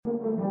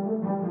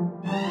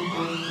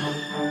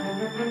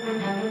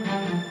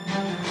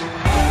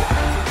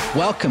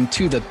Welcome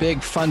to the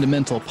Big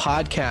Fundamental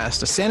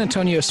Podcast, a San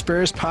Antonio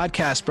Spurs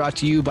podcast brought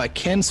to you by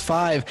Kens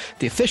 5,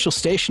 the official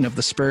station of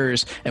the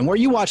Spurs, and where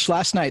you watched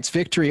last night's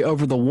victory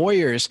over the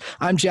Warriors.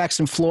 I'm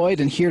Jackson Floyd,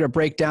 and here to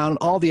break down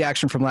all the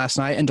action from last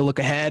night and to look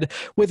ahead.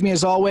 With me,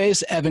 as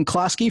always, Evan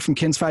Klosky from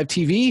Kens 5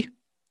 TV.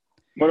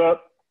 What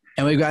up?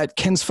 And we've got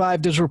Kens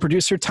 5 digital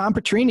producer Tom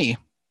Petrini.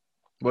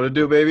 What it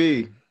do,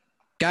 baby?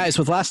 Guys,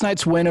 with last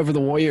night's win over the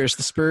Warriors,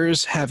 the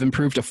Spurs have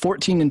improved to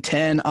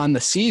 14-10 on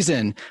the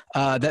season.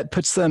 That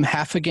puts them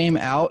half a game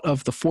out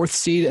of the fourth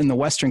seed in the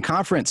Western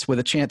Conference with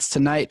a chance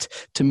tonight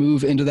to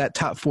move into that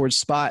top four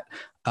spot,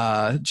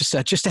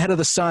 just ahead of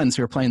the Suns,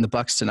 who are playing the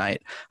Bucks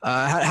tonight.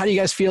 How do you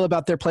guys feel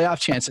about their playoff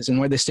chances and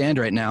where they stand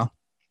right now?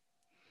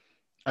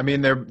 I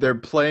mean, they're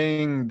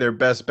playing their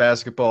best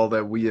basketball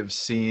that we have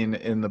seen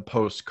in the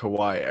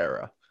post-Kawhi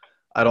era.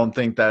 I don't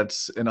think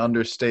that's an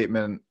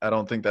understatement. I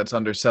don't think that's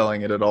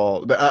underselling it at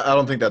all. I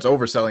don't think that's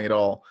overselling it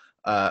all.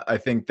 I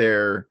think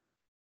they're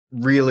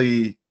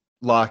really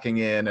locking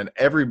in, and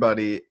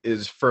everybody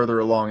is further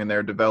along in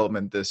their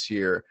development this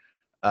year.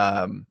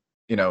 From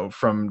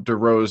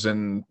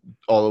DeRozan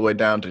all the way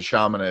down to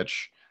Šamanić.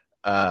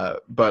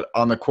 But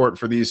on the court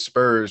for these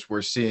Spurs,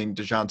 we're seeing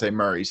Dejounte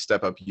Murray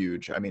step up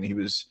huge. I mean, he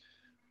was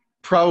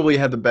probably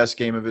had the best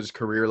game of his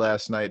career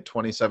last night,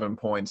 27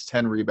 points,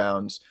 10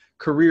 rebounds.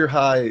 Career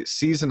high,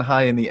 season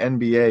high in the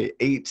NBA,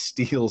 8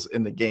 steals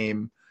in the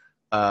game.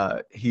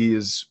 He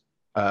is,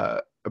 I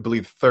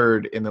believe,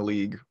 third in the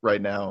league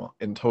right now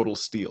in total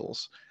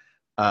steals.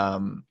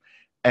 The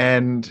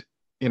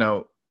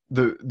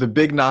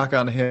big knock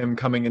on him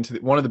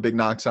one of the big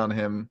knocks on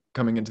him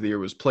coming into the year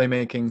was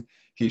playmaking.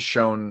 He's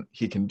shown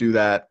he can do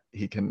that.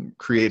 He can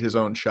create his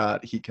own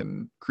shot. He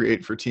can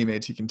create for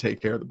teammates. He can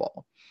take care of the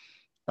ball.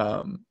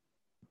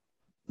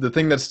 The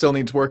thing that still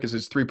needs work is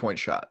his three-point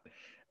shot.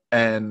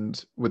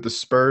 And with the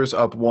Spurs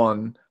up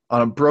 1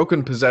 on a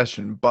broken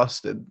possession,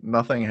 busted,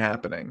 nothing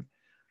happening,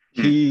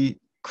 he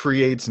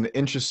creates an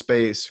inch of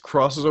space,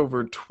 crosses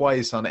over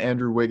twice on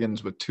Andrew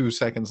Wiggins with 2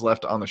 seconds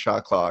left on the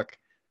shot clock,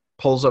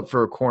 pulls up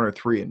for a corner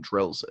 3 and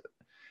drills it.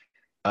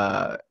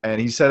 And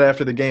he said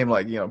after the game,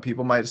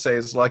 people might say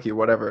it's lucky,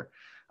 whatever.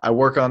 I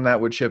work on that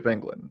with Chip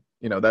England.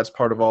 That's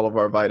part of all of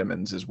our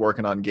vitamins is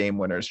working on game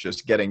winners,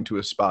 just getting to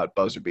a spot,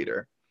 buzzer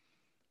beater.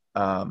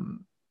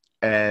 And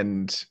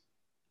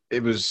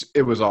it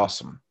was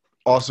awesome.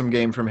 Awesome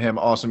game from him,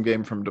 awesome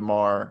game from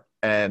DeMar,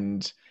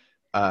 and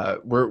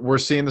we're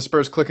seeing the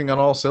Spurs clicking on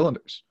all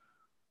cylinders.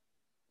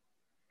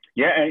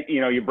 Yeah, and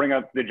you bring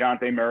up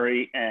Dejounte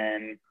Murray,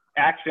 and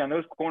actually on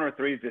those corner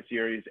threes this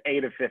year, he's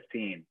 8 of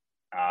 15,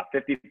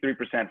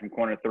 53% from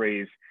corner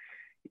threes.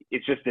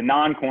 It's just the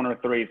non-corner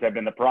threes have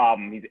been the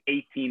problem. He's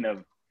 18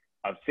 of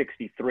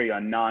 63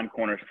 on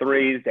non-corner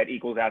threes. That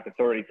equals out to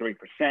 33%.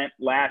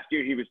 Last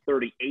year, he was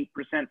 38%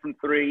 from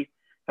three,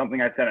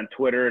 something I said on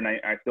Twitter, and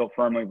I still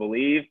firmly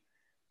believe.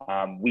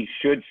 We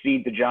should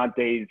see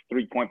Dejounte's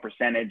three-point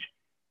percentage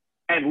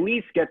at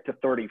least get to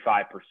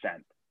 35%.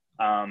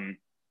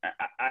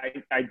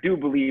 I do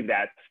believe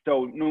that.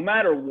 So no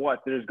matter what,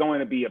 there's going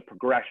to be a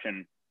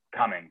progression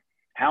coming.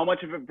 How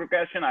much of a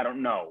progression, I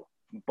don't know.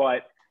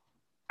 But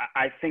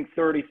I think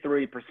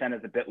 33%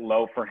 is a bit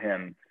low for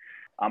him.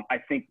 I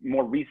think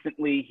more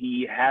recently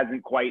he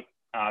hasn't quite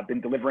been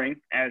delivering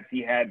as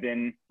he had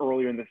been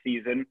earlier in the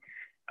season.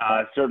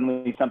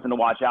 Certainly something to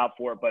watch out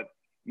for, but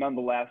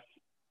nonetheless,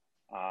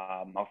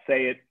 I'll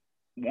say it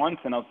once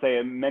and I'll say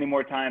it many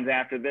more times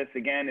after this.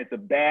 Again, it's a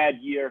bad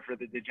year for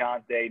the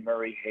Dejounte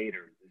Murray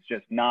haters. It's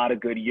just not a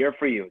good year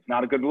for you. It's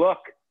not a good look.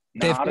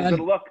 Good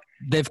look.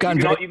 They've gone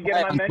you very can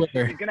get my mention.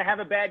 Twitter. He's going to have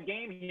a bad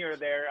game here or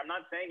there. I'm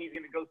not saying he's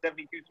going to go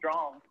 72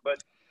 strong, but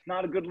it's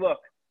not a good look.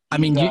 I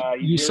mean, you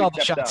really saw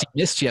the shots he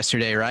missed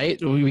yesterday, right?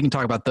 We can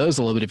talk about those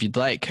a little bit if you'd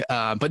like.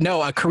 But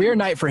no, a career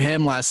night for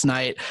him last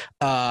night.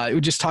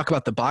 We just talk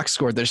about the box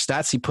score. There's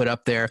stats he put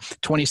up there: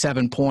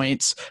 27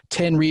 points,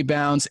 10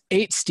 rebounds,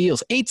 8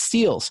 steals. 8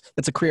 steals.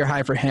 That's a career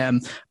high for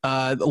him.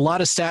 A lot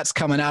of stats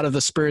coming out of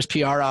the Spurs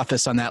PR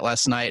office on that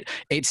last night.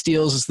 8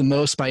 steals is the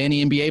most by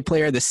any NBA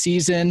player this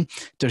season.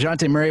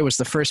 Dejounte Murray was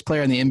the first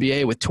player in the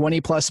NBA with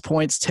 20-plus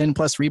points,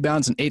 10-plus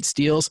rebounds, and 8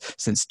 steals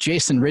since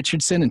Jason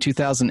Richardson in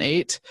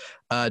 2008.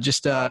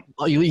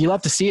 You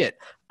love to see it.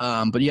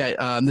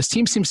 This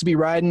team seems to be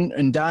riding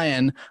and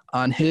dying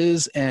on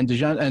his and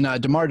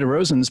DeMar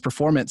DeRozan's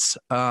performance.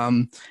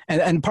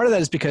 And part of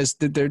that is because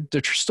they're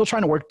still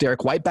trying to work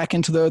Derek White back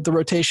into the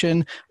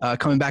rotation,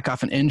 coming back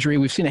off an injury.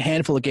 We've seen a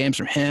handful of games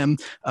from him.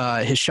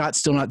 His shot's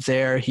still not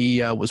there.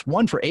 He was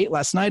 1 for 8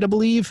 last night, I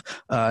believe.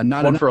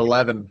 1 for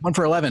 11. 1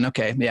 for 11.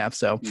 Okay. Yeah.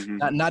 So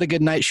not a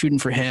good night shooting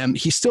for him.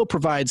 He still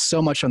provides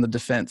so much on the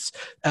defense.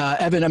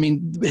 Evan, I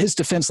mean, his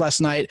defense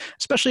last night,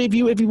 especially if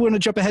you want to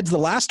jump ahead to the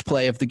last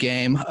play of the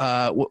game,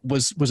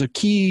 was a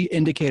key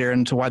indicator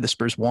into why the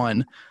Spurs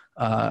won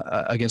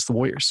against the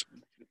Warriors.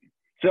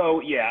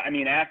 So, yeah, I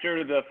mean,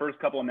 after the first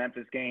couple of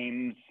Memphis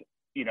games,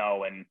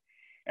 and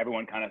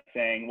everyone kind of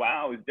saying,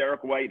 wow, is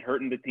Derek White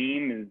hurting the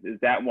team? Is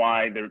that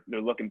why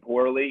they're looking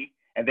poorly?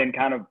 And then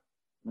kind of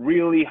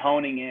really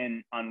honing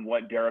in on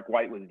what Derek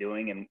White was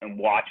doing and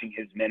watching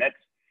his minutes,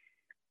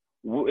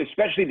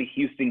 especially the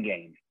Houston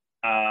game.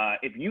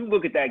 If you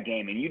look at that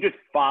game and you just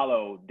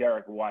follow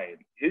Derek White,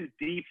 his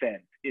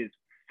defense is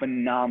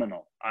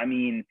phenomenal. I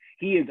mean,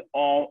 he is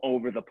all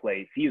over the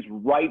place. He is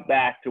right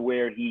back to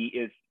where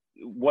he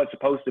was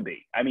supposed to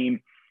be. I mean,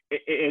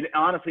 it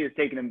honestly has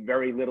taken him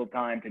very little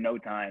time to no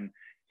time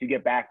to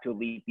get back to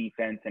elite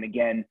defense. And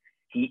again,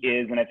 he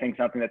is, and I think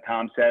something that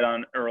Tom said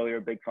on earlier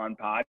Big Fun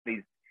Pod,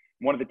 he's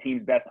one of the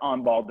team's best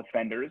on-ball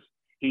defenders.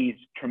 He's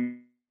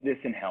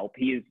tremendous in help.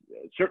 He is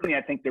certainly,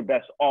 I think, their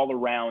best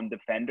all-around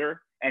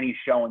defender, and he's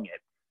showing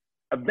it.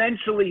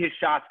 Eventually, his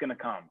shot's going to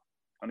come.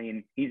 I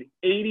mean, he's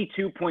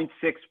 82.6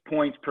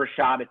 points per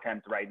shot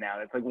attempt right now.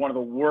 That's like one of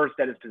the worst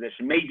at his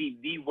position, maybe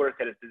the worst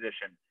at his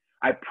position.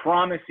 I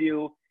promise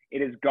you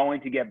it is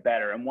going to get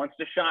better. And once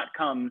the shot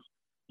comes,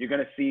 you're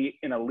going to see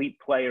an elite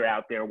player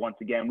out there once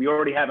again. We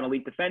already have an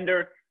elite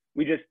defender.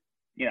 We just,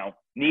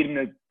 need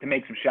him to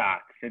make some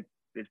shots.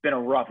 It's been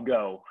a rough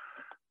go.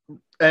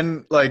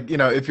 And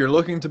if you're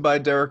looking to buy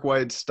Derek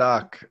White's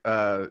stock,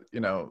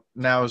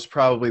 now is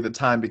probably the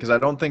time, because I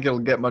don't think it'll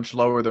get much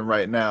lower than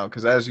right now.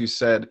 Because as you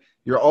said,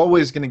 you're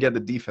always going to get the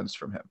defense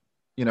from him.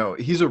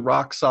 He's a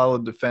rock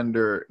solid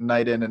defender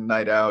night in and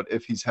night out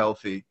if he's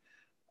healthy.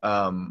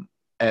 And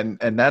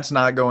that's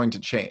not going to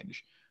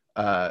change.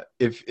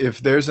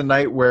 If there's a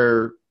night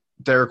where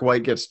Derek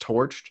White gets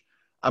torched,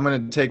 I'm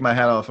going to take my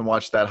hat off and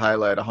watch that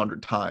highlight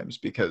 100 times,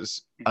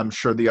 because I'm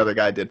sure the other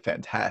guy did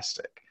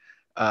fantastic.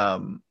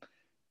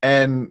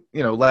 And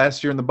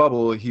last year in the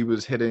bubble, he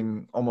was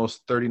hitting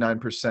almost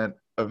 39%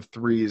 of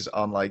threes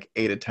on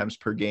 8 attempts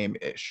per game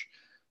ish.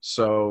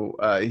 So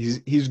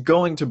he's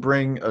going to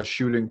bring a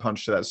shooting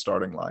punch to that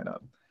starting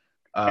lineup.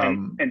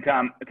 And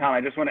Tom,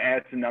 I just want to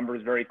add some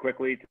numbers very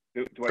quickly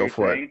to what you're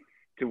saying,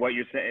 to what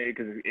you're saying,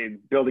 because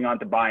it's building on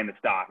to buying the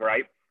stock,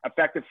 right?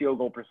 Effective field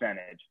goal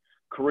percentage,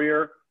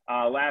 career.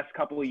 Last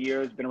couple of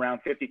years, been around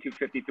 52,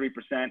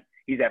 53%.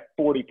 He's at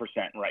 40%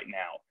 right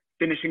now.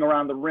 Finishing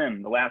around the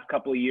rim, the last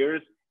couple of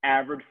years,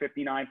 average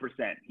 59%.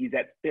 He's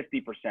at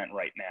 50%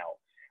 right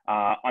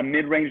now. On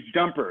mid-range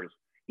jumpers,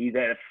 he's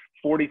at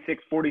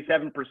 46,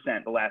 47%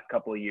 the last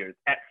couple of years,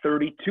 at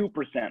 32%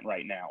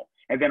 right now.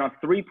 And then on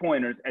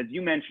three-pointers, as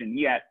you mentioned,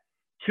 he had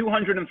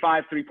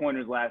 205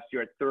 three-pointers last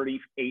year at 38%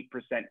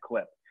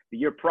 clip. The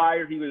year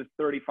prior, he was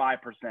 35%.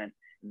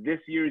 This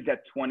year, he's at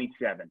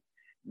 27.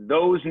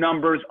 Those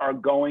numbers are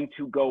going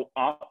to go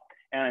up,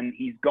 and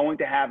he's going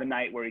to have a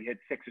night where he hits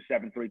 6 or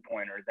 7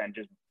 three-pointers and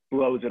just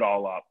blows it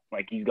all up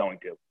like he's going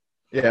to.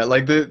 Yeah,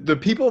 the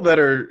people that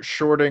are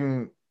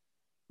shorting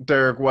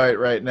Derek White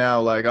right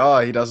now,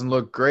 he doesn't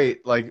look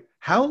great.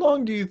 How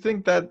long do you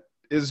think that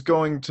is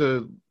going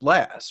to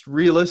last,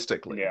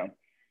 realistically? Yeah.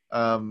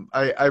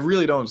 I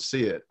really don't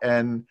see it.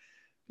 And,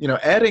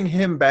 adding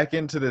him back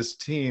into this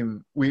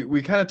team,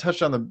 we kind of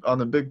touched on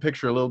the big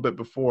picture a little bit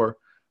before.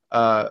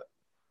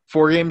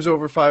 4 games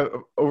over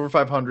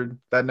 500.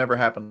 That never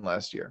happened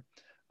last year.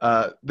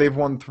 They've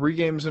won 3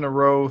 games in a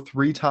row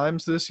 3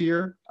 times this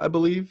year, I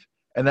believe.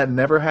 And that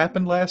never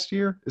happened last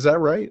year. Is that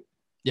right?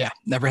 Yeah,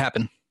 never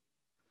happened.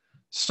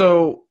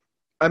 So,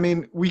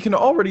 we can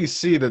already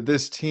see that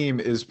this team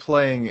is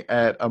playing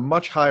at a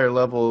much higher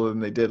level than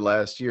they did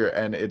last year,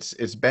 and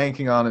it's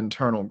banking on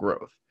internal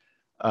growth.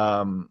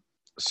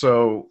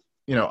 So,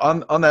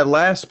 on that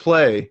last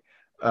play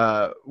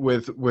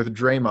with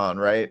Draymond,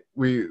 right?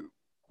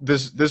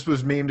 This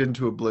was memed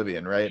into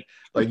oblivion, right?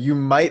 You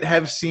might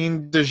have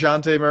seen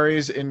Dejounte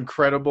Murray's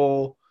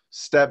incredible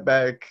step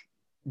back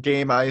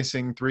game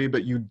icing 3,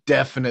 but you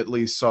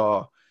definitely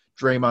saw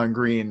Draymond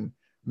Green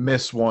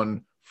miss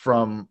one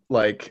from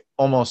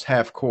almost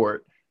half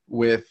court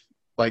with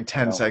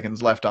 10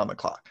 seconds left on the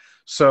clock.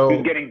 So he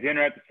was getting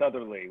dinner at the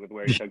Southerly with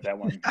where he took that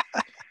one.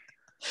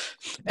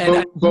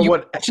 And you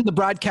mentioned the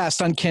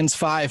broadcast on Ken's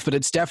 5, but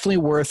it's definitely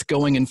worth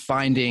going and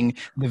finding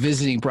the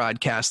visiting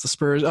broadcast,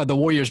 the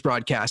Warriors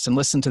broadcast, and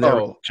listen to their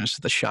reactions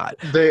to the shot.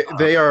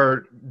 They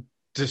are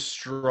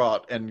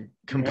distraught and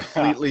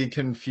completely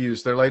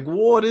confused. They're like,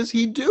 "What is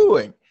he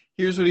doing?"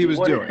 Here's what he was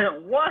doing.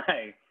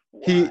 Why?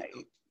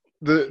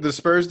 The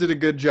Spurs did a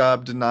good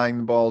job denying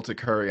the ball to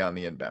Curry on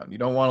the inbound. You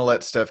don't want to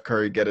let Steph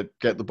Curry get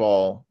the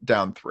ball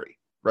down 3,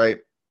 right?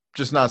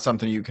 Just not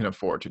something you can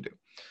afford to do.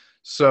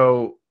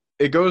 So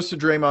it goes to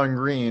Draymond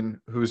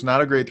Green, who's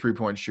not a great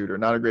three-point shooter,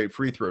 not a great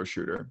free throw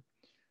shooter.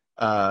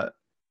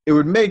 It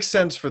would make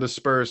sense for the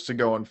Spurs to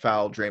go and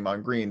foul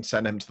Draymond Green,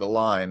 send him to the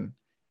line,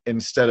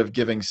 instead of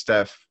giving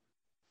Steph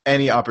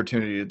any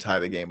opportunity to tie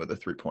the game with a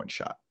three-point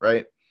shot,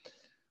 right?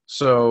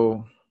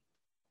 So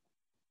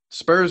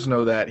Spurs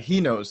know that.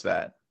 He knows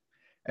that.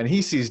 And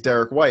he sees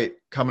Derek White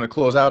coming to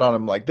close out on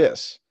him like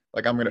this,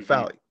 I'm going to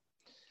foul you.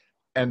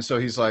 And so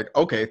he's like,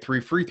 okay, 3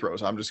 free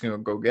throws. I'm just going to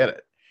go get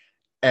it.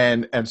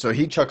 And so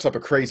he chucks up a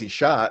crazy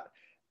shot,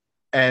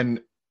 and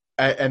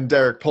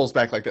Derek pulls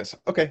back like this.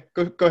 Okay,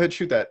 go ahead,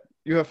 shoot that.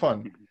 You have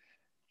fun.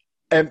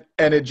 And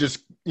it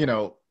just,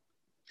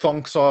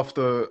 thunks off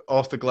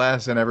the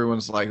glass, and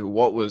everyone's like,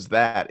 what was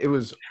that? It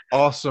was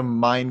awesome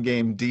mind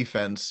game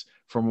defense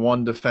from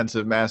one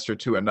defensive master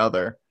to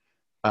another.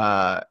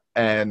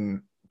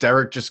 And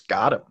Derek just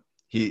got him.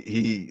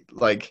 He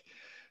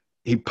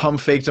pump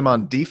faked him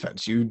on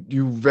defense.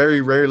 You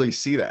very rarely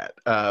see that.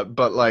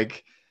 But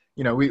like,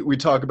 you know, we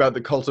talk about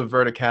the cult of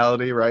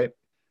verticality, right?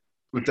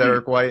 With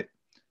Derek White.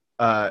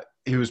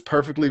 He was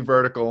perfectly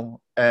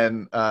vertical,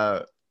 and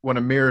when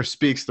a mirror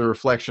speaks, the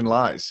reflection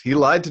lies. He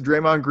lied to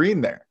Draymond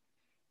Green there.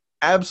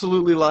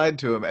 Absolutely lied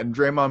to him, and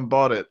Draymond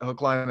bought it,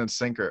 hook, line, and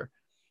sinker,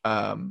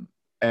 and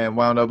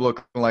wound up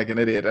looking like an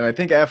idiot. And I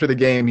think after the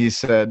game, he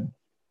said,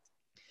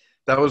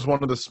 that was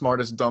one of the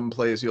smartest dumb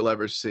plays you'll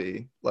ever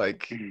see.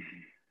 Like,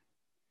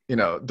 you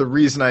know, the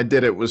reason I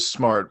did it was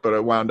smart, but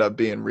it wound up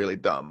being really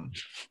dumb.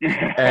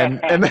 and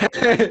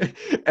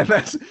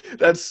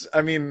that's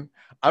I mean,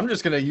 I'm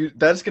just going to use –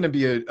 that's going to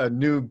be a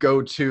new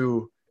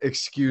go-to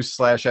excuse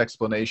 /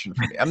 explanation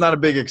for me. I'm not a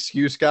big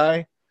excuse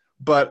guy,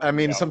 but, I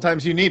mean,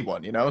 sometimes you need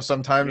one, you know?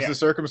 Sometimes the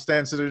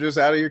circumstances are just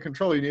out of your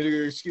control. You need a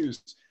good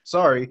excuse.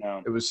 Sorry,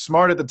 it was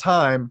smart at the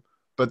time,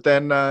 but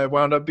then it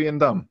wound up being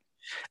dumb.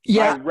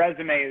 Yeah. My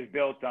resume is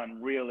built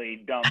on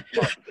really dumb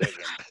smart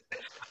decisions.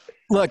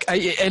 Look,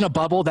 in a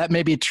bubble, that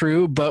may be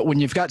true, but when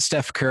you've got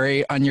Steph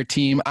Curry on your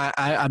team,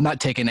 I'm not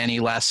taking any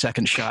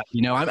last-second shot.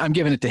 You know, I'm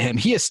giving it to him.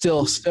 He is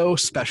still so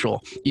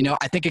special. You know,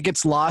 I think it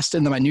gets lost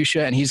in the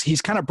minutia, and he's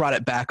kind of brought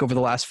it back over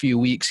the last few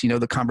weeks. You know,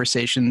 the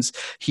conversations.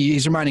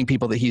 He's reminding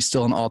people that he's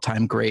still an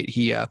all-time great.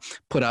 He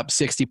put up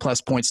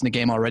 60-plus points in the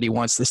game already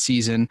once this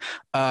season.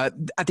 At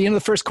the end of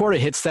the first quarter,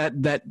 hits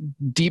that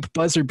deep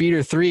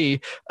buzzer-beater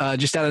three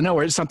just out of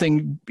nowhere. It's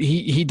something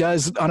he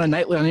does on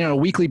a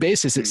weekly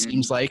basis, it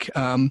seems like.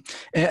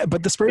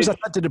 But the Spurs, I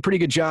thought, did a pretty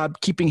good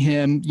job keeping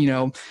him, you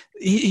know,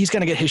 he's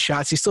going to get his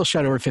shots. He still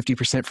shot over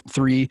 50% from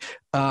three,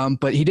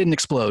 but he didn't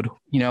explode,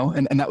 you know,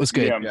 and that was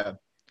good. Yeah.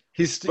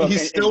 He's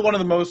still one of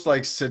the most,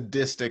 like,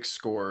 sadistic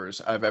scorers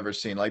I've ever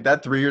seen. Like,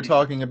 that three you're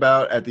talking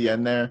about at the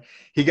end there,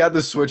 he got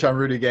the switch on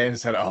Rudy Gay and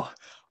said, oh,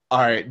 all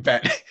right,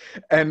 bet.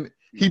 And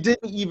he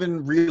didn't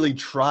even really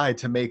try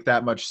to make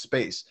that much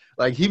space.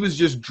 Like, he was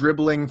just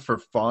dribbling for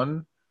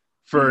fun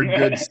for a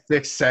good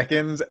 6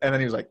 seconds, and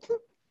then he was like –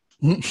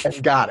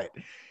 and got it.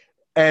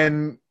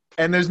 And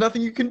there's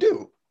nothing you can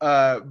do.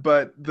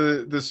 But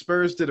the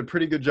Spurs did a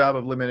pretty good job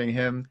of limiting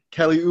him.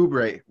 Kelly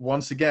Oubre,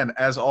 once again,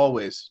 as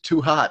always,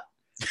 too hot.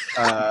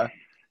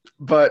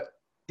 But,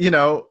 you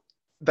know,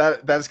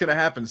 that's going to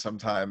happen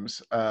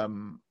sometimes.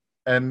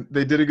 And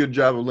they did a good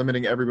job of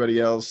limiting everybody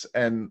else.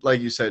 And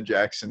like you said,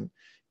 Jackson,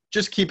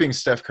 just keeping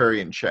Steph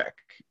Curry in check.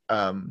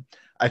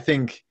 I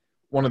think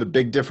one of the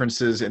big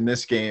differences in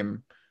this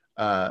game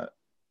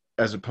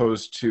as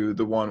opposed to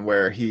the one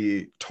where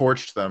he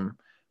torched them,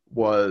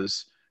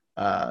 was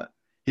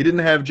he didn't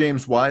have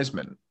James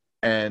Wiseman.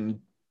 And,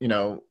 you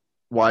know,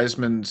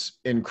 Wiseman's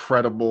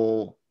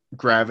incredible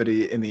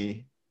gravity in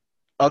the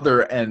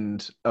other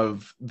end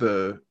of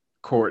the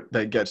court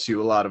that gets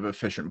you a lot of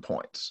efficient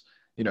points.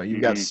 You know,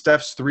 you've got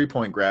Steph's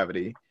three-point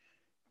gravity,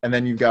 and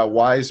then you've got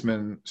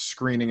Wiseman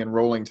screening and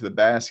rolling to the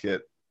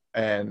basket.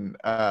 And,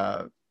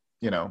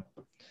 you know,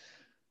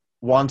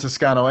 Juan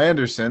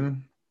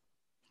Toscano-Anderson –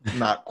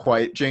 not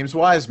quite James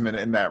Wiseman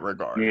in that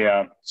regard.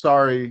 Yeah.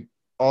 Sorry,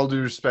 all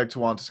due respect to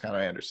Juan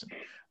Toscano-Anderson.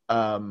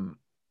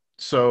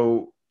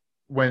 So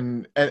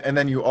when and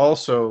then you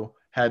also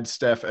had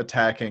Steph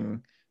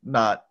attacking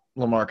not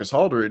LaMarcus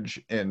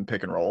Aldridge in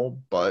pick and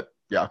roll, but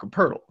Jakob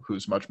Poeltl,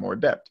 who's much more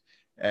adept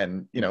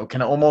and, you know,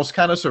 can almost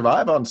kind of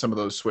survive on some of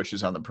those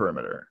switches on the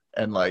perimeter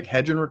and like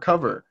hedge and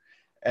recover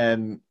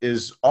and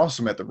is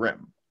awesome at the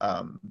rim.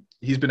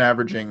 He's been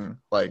averaging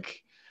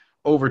like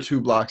over 2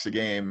 blocks a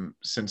game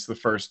since the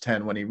first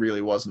 10 when he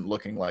really wasn't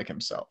looking like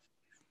himself.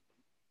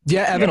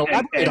 Yeah, Evan,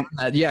 elaborate on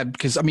that. Yeah,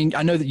 because, I mean,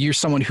 I know that you're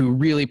someone who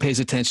really pays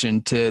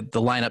attention to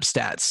the lineup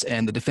stats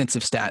and the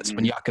defensive stats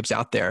when Jakob's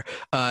out there.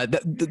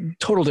 The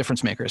total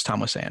difference maker, as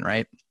Tom was saying,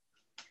 right?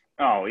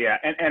 Oh, yeah.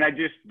 And I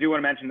just do want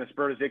to mention the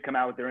Spurs did come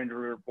out with their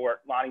injury report.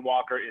 Lonnie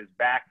Walker is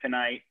back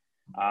tonight.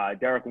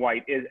 Derek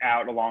White is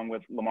out along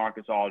with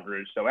LaMarcus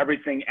Aldridge. So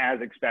everything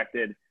as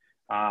expected.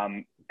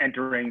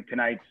 Entering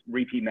tonight's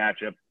repeat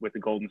matchup with the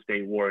Golden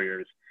State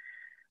Warriors.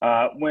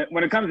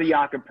 When it comes to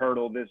Jakob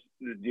Poeltl, this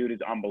dude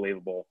is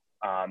unbelievable.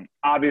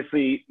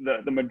 Obviously,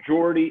 the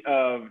majority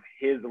of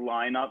his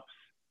lineups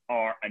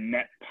are a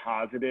net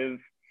positive.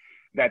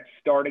 That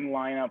starting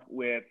lineup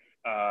with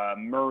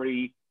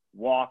Murray,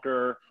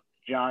 Walker,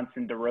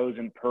 Johnson,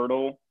 DeRozan,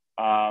 Poeltl,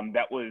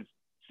 that was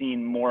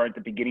seen more at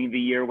the beginning of the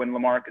year when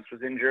LaMarcus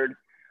was injured.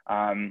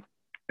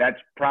 That's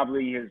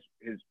probably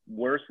his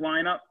worst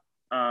lineup.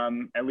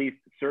 At least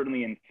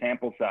certainly in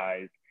sample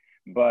size,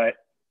 but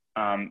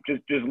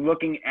just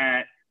looking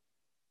at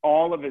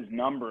all of his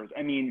numbers,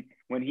 I mean,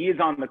 when he is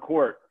on the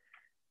court,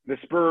 the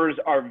Spurs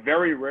are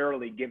very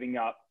rarely giving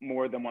up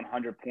more than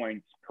 100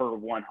 points per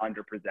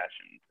 100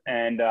 possessions.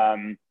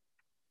 And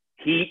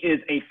he is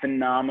a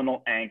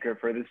phenomenal anchor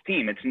for this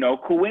team. It's no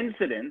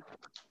coincidence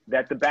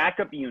that the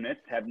backup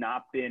units have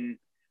not been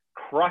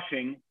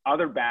crushing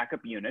other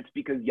backup units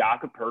because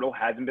Jakob Poeltl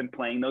hasn't been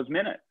playing those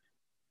minutes.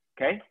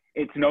 Okay,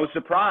 it's no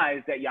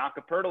surprise that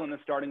Jakob Poeltl in the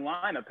starting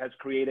lineup has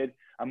created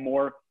a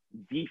more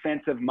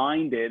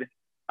defensive-minded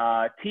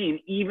team,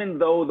 even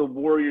though the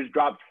Warriors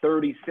dropped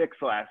 36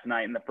 last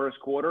night in the first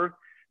quarter.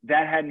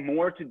 That had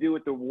more to do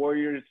with the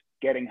Warriors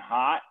getting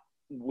hot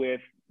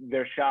with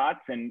their shots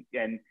and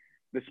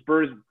the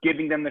Spurs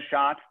giving them the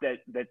shots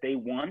that they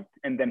want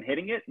and them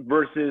hitting it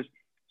versus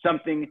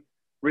something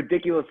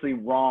ridiculously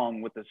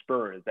wrong with the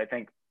Spurs. I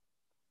think,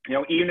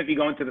 even if you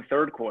go into the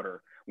third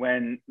quarter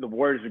when the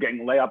Warriors were getting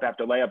layup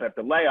after layup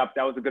after layup,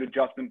 that was a good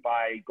adjustment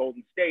by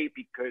Golden State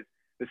because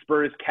the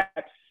Spurs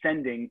kept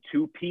sending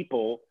two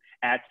people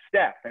at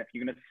Steph. And if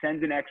you're going to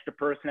send an extra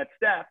person at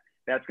Steph,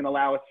 that's going to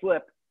allow a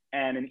slip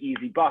and an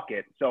easy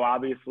bucket. So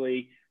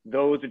obviously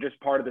those are just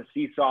part of the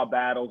seesaw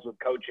battles with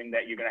coaching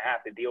that you're going to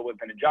have to deal with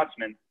in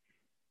adjustments.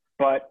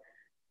 But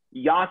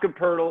Jakob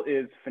Poeltl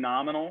is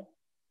phenomenal.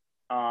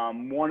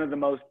 One of the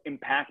most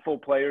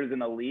impactful players in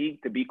the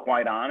league, to be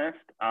quite honest.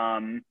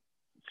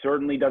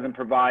 Certainly doesn't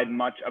provide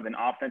much of an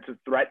offensive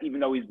threat,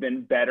 even though he's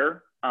been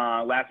better.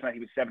 Last night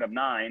he was 7 of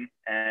 9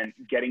 and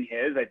getting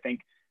his. I think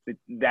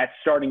that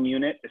starting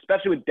unit,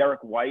 especially with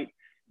Derek White,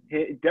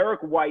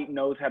 Derek White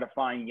knows how to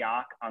find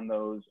Yak on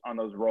those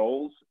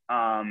roles,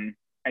 and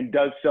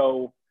does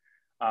so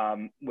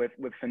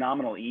with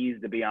phenomenal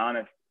ease, to be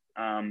honest.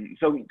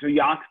 So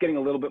Yak's getting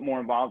a little bit more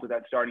involved with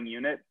that starting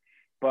unit,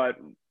 but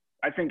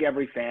I think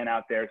every fan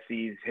out there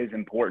sees his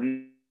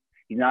importance.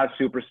 He's not a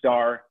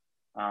superstar.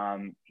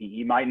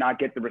 He might not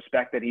get the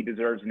respect that he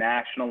deserves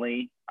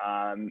nationally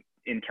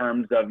in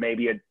terms of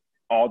maybe an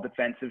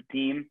all-defensive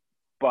team,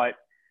 but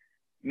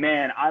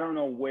man, I don't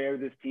know where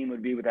this team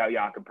would be without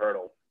Jakob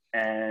Poeltl.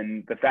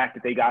 And the fact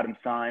that they got him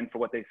signed for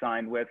what they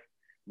signed with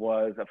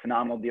was a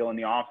phenomenal deal in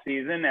the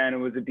offseason. And it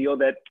was a deal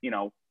that,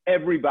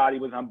 everybody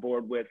was on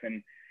board with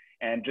and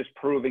just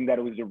proving that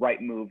it was the right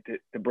move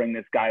to bring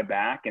this guy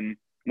back. And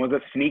was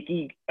a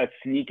sneaky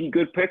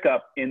good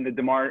pickup in the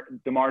DeMar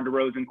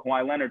DeRozan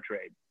Kawhi Leonard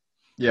trade.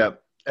 Yeah.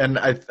 And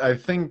I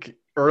think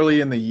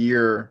early in the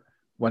year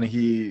when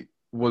he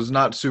was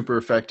not super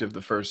effective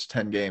the first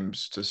 10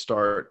 games to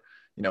start,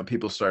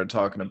 people started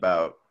talking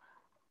about,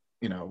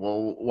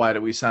 well, why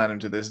did we sign him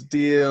to this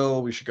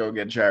deal? We should go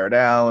get Jared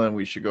Allen.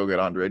 We should go get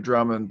Andre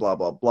Drummond, blah,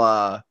 blah,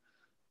 blah.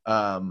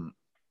 Let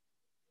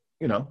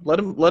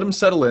him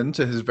settle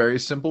into his very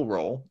simple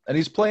role. And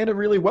he's playing it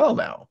really well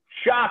now.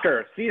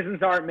 Shocker.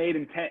 Seasons aren't made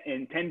in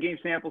 10-game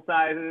sample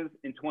sizes,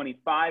 in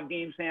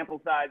 25-game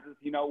sample sizes.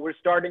 We're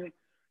starting,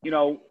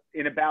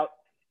 in about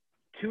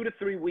 2 to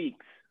 3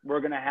 weeks, we're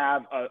going to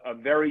have a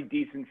very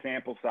decent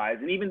sample size.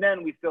 And even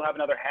then, we still have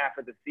another half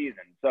of the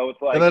season. So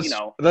it's like,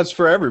 that's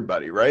for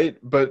everybody, right?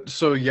 But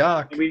so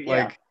Yak,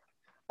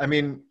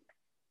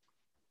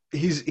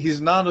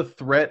 he's not a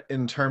threat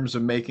in terms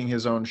of making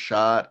his own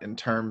shot, in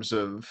terms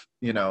of,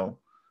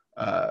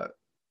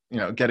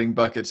 getting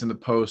buckets in the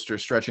post or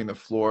stretching the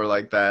floor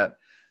like that.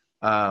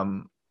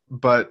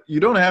 But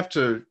you don't have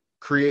to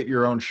create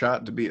your own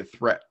shot to be a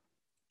threat.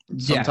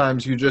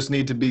 Sometimes you just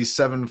need to be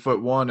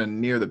 7'1"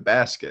 and near the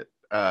basket.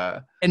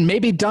 And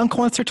maybe dunk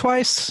once or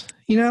twice,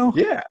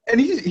 Yeah, and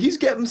he's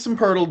getting some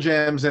Poeltl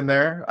jams in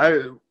there.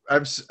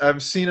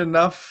 I've seen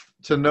enough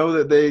to know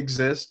that they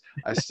exist.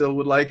 I still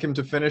would like him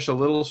to finish a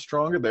little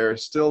stronger. There are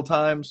still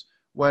times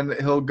when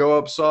he'll go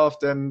up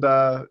soft and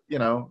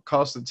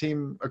cost the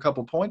team a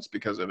couple points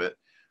because of it.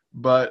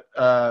 But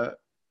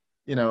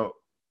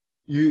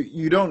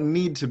you don't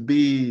need to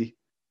be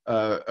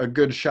a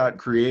good shot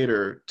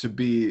creator to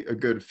be a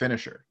good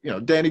finisher.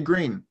 Danny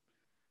Green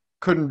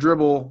couldn't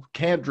dribble,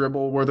 can't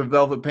dribble, were the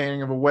velvet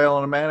painting of a whale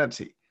and a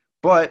manatee.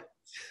 But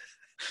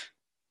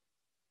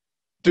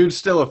dude's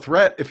still a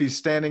threat if he's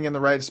standing in the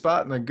right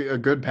spot and a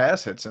good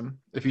pass hits him,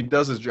 if he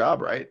does his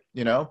job right,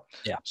 Yeah.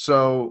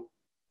 So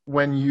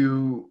when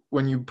you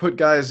put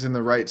guys in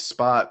the right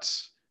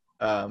spots,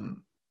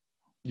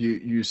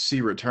 you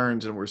see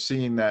returns, and we're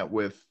seeing that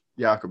with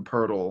Jakob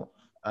Poeltl.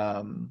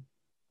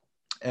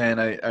 And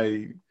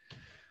I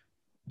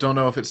don't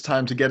know if it's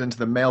time to get into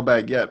the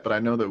mailbag yet, but I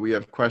know that we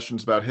have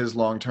questions about his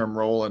long-term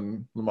role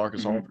and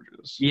LaMarcus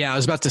Aldridge's. Yeah, I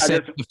was about to say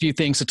a few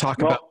things to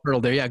talk about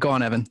Poeltl there. Yeah, go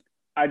on, Evan.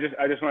 I just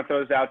want to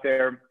throw this out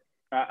there.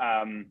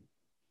 I'm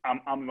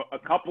a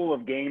couple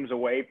of games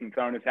away from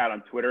throwing this out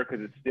on Twitter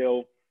because it's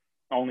still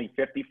only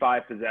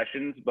 55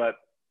 possessions, but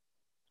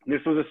this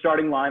was a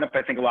starting lineup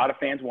I think a lot of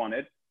fans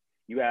wanted.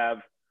 You have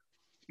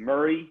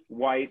Murray,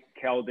 White,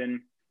 Keldon,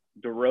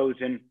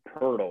 DeRozan,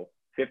 Poeltl,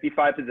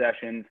 55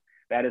 possessions.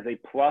 That is a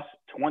plus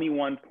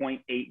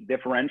 21.8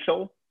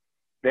 differential.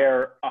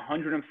 They're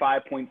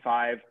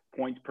 105.5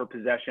 points per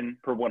possession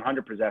per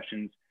 100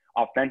 possessions,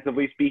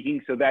 offensively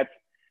speaking. So that's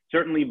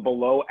certainly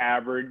below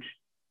average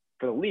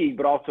for the league,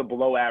 but also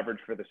below average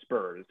for the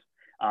Spurs.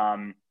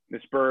 The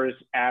Spurs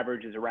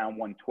average is around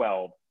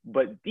 112.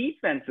 But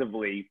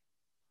defensively,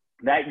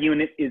 that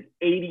unit is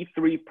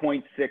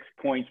 83.6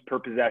 points per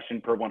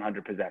possession per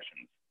 100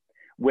 possessions,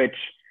 which,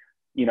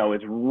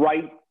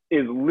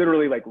 is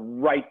literally like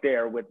right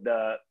there with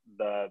the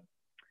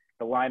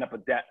lineup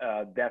of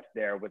depth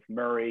there with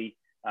Murray,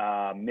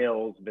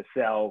 Mills,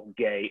 Vassell,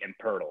 Gay, and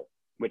Poeltl.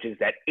 which is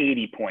at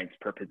 80 points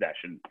per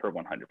possession, per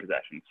 100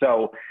 possessions.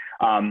 So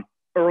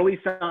early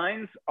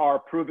signs are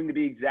proving to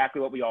be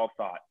exactly what we all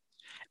thought.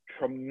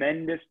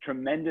 Tremendous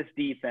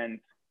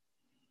defense,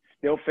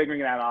 still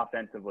figuring it out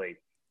offensively.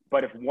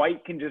 But if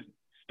White can just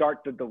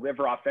start to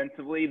deliver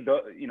offensively,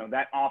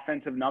 that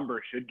offensive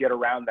number should get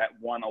around that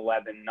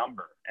 111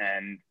 number.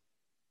 And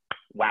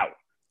wow.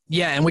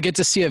 Yeah, and we get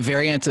to see a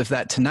variant of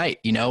that tonight.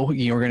 We're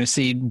going to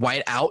see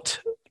White out,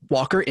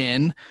 Walker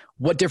in.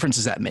 What difference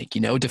does that make?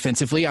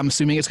 Defensively, I'm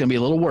assuming it's going to be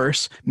a little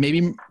worse.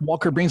 Maybe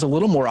Walker brings a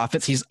little more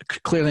offense. He's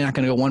clearly not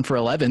going to go 1 for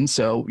 11.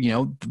 So,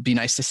 it'd be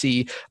nice to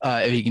see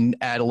if he can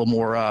add a little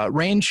more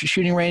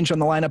shooting range on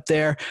the lineup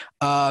there.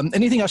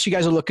 Anything else you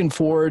guys are looking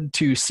forward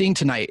to seeing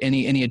tonight?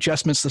 Any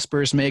adjustments the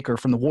Spurs make, or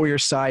from the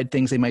Warriors side,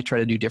 things they might try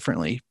to do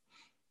differently?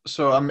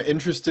 So I'm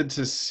interested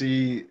to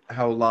see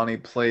how Lonnie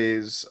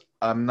plays.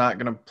 I'm not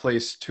going to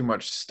place too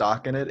much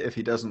stock in it if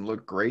he doesn't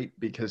look great,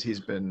 because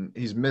he's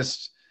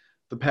missed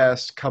the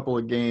past couple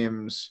of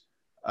games,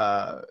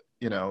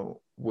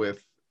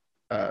 with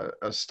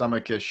a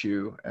stomach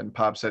issue, and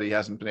Pop said he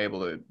hasn't been able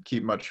to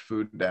keep much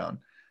food down.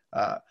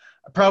 I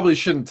probably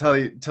shouldn't tell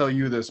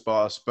you this,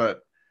 boss,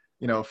 but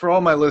for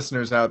all my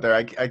listeners out there,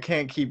 I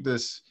can't keep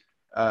this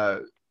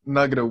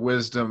nugget of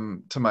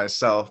wisdom to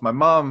myself. My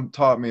mom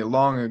taught me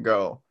long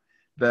ago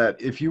that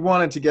if you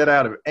wanted to get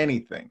out of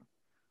anything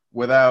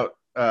without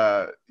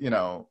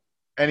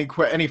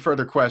any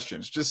further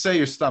questions, just say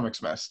your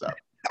stomach's messed up.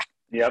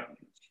 Yep.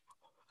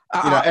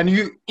 And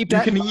you keep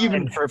that can in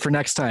even for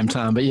next time,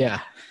 Tom. But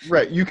yeah,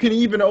 right. You can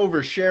even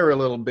overshare a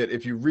little bit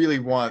if you really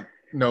want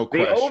no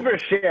question. The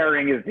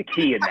oversharing is the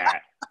key in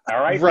that. All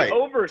right. Right. The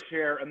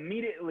overshare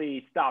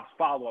immediately stops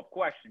follow-up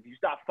questions. You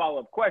stop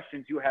follow-up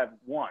questions, you have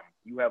one.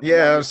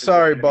 Yeah,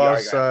 sorry,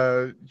 boss.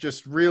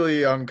 Just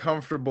really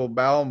uncomfortable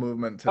bowel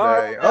movement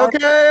today. Oh,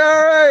 okay,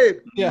 all right.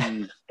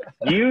 yeah.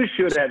 You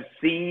should have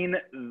seen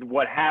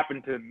what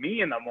happened to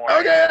me in the morning.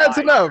 Okay, that's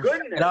enough.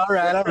 Goodness. All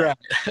right.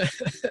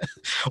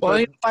 Well,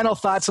 any final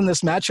thoughts on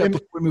this matchup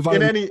before we move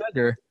on?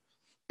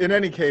 In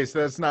any case,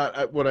 that's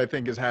not what I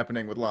think is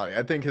happening with Lonnie.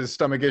 I think his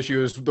stomach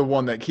issue is the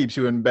one that keeps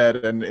you in bed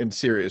and in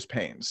serious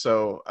pain.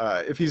 So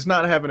if he's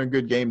not having a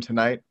good game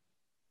tonight,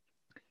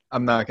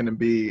 I'm not going to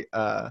be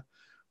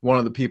one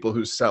of the people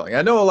who's selling.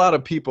 I know a lot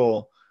of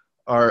people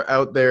are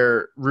out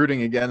there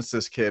rooting against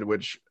this kid,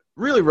 which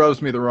really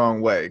rubs me the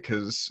wrong way,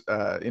 because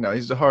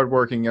he's a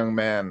hardworking young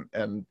man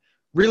and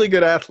really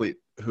good athlete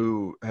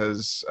who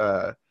has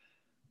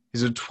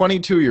he's a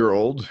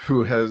 22-year-old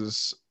who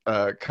has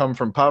come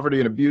from poverty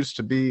and abuse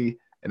to be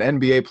an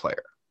NBA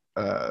player,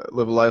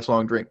 live a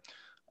lifelong dream.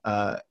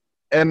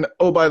 And,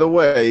 oh, by the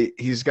way,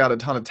 he's got a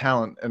ton of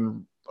talent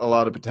and a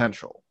lot of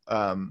potential.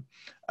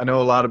 I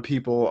know a lot of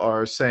people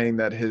are saying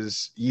that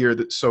his year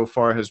that so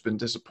far has been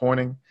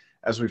disappointing,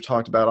 as we've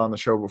talked about on the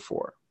show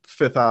before.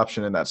 5th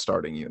option in that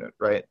starting unit,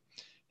 right?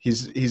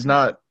 He's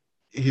not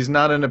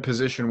in a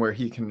position where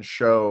he can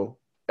show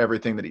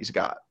everything that he's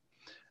got.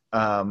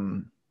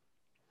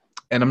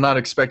 And I'm not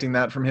expecting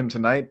that from him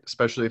tonight,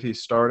 especially if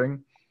he's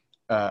starting.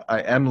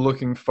 I am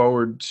looking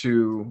forward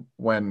to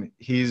when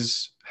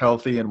he's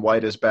healthy and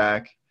White is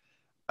back.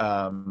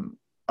 I'm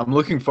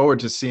looking forward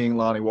to seeing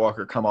Lonnie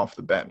Walker come off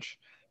the bench,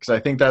 because I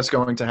think that's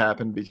going to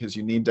happen, because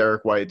you need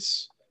Derek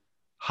White's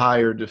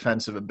higher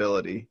defensive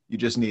ability. You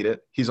just need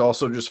it. He's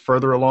also just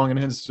further along in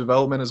his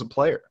development as a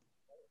player,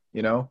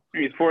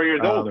 He's 4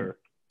 years older.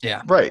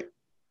 Yeah. Right.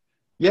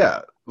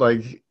 Yeah.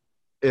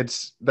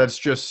 That's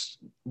just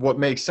what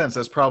makes sense.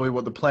 That's probably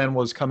what the plan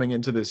was coming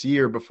into this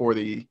year before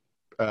the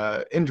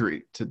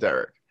injury to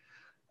Derek.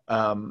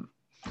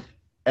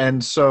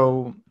 And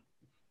so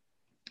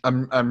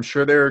I'm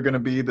sure there are going to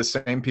be the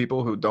same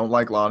people who don't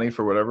like Lonnie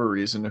for whatever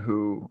reason,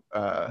 who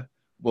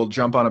will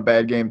jump on a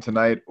bad game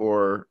tonight,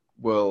 or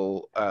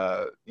will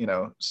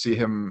see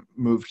him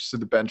moved to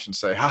the bench and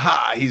say,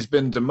 ha, he's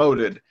been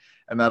demoted.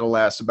 And that'll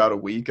last about a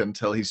week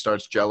until he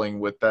starts gelling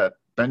with that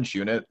bench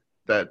unit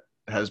that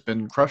has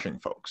been crushing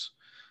folks.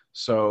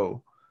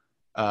 So,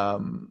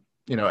 and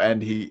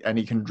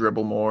he can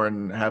dribble more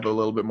and have a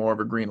little bit more of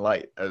a green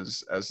light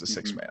as the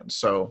sixth man.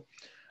 So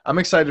I'm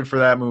excited for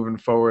that moving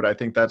forward. I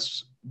think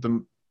that's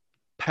the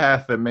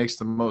path that makes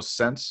the most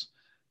sense.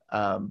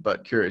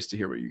 But curious to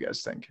hear what you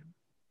guys think.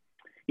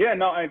 Yeah,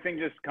 no, I think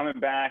just come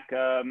back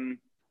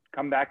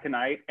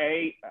tonight.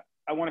 I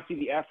want to see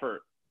the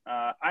effort.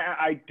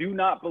 I do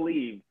not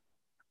believe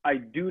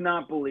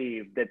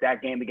that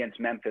game against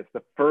Memphis,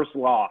 the first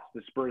loss,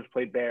 the Spurs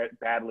played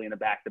badly in a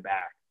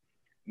back-to-back.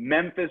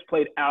 Memphis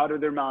played out of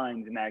their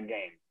minds in that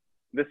game.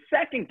 The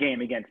second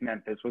game against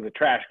Memphis was a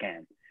trash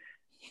can.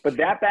 But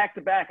that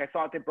back-to-back, I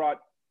thought they brought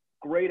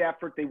great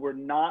effort. They were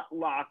not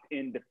locked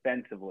in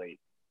defensively.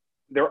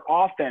 Their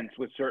offense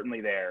was certainly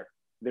there.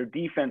 Their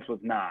defense was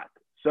not.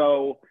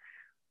 So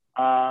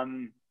I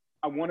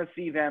want to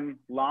see them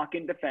lock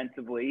in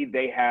defensively.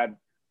 They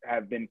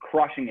have been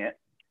crushing it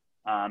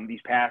these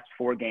past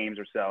 4 games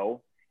or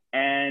so.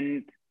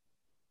 And,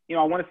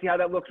 I want to see how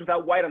that looks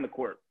without White on the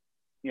court.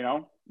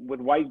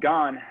 With White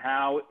gone,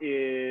 how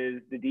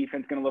is the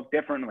defense going to look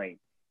differently?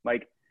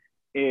 Like,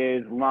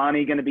 Is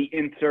Lonnie going to be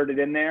inserted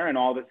in there, and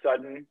all of a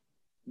sudden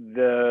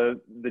the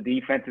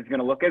defense is going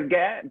to look as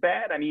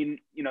bad? I mean,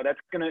 that's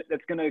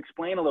going to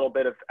explain a little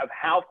bit of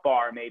how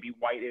far maybe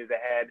White is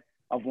ahead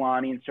of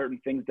Lonnie in certain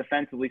things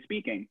defensively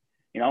speaking.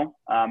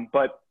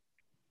 But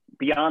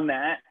beyond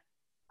that,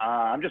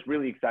 I'm just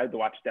really excited to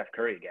watch Steph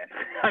Curry again.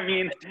 I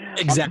mean,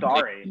 exactly. I'm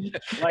sorry.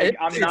 Like,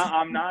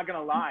 I'm not going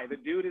to lie. The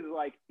dude is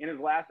like in his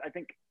last, I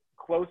think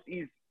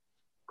he's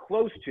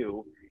close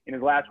to in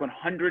his last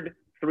 100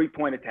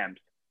 3-point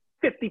attempts,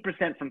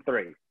 50% from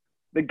three.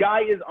 The guy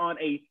is on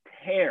a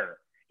tear.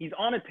 He's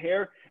on a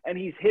tear, and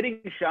he's hitting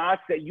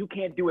shots that you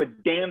can't do a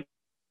damn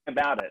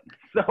about it.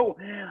 So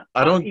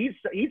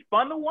he's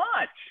fun to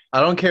watch.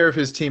 I don't care if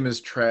his team is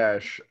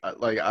trash.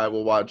 Like, I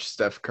will watch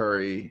Steph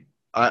Curry.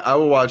 I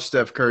will watch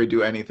Steph Curry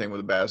do anything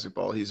with a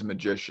basketball. He's a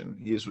magician.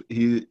 He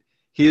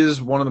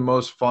is one of the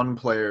most fun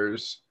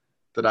players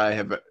that I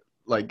have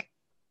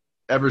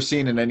ever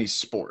seen in any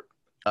sport.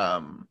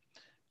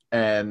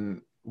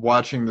 And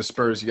watching the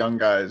Spurs young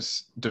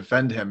guys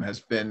defend him has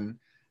been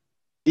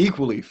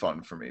equally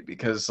fun for me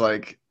because,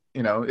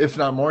 if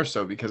not more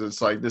so, because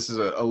it's like this is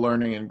a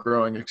learning and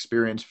growing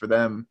experience for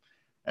them,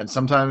 and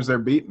sometimes they're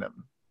beating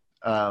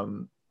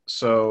him.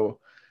 So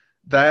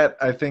that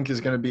I think is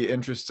going to be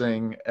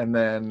interesting. And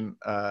then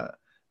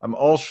I'm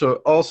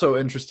also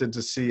interested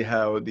to see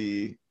how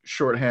the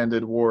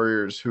shorthanded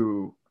Warriors,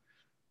 who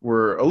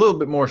were a little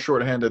bit more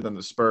shorthanded than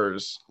the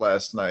Spurs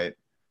last night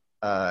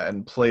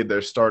and played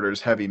their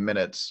starters heavy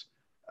minutes.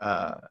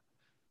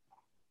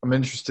 I'm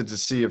interested to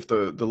see if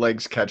the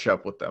legs catch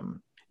up with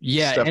them.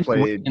 Yeah,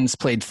 Andrew Wiggins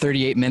played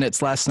 38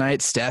 minutes last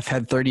night. Steph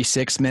had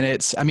 36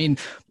 minutes. I mean,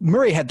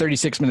 Murray had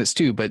 36 minutes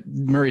too, but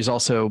Murray's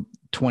also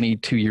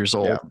 22 years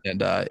old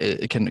and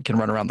it can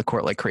run around the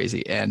court like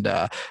crazy. And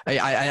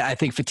I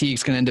think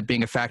fatigue's going to end up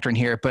being a factor in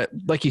here. But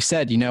like you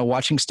said,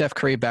 watching Steph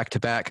Curry back to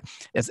back,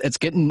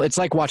 it's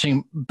like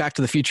watching Back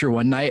to the Future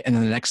one night and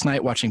then the next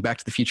night watching Back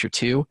to the Future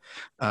 2.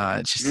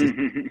 It's just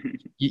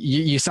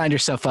you signed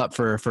yourself up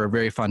for a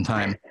very fun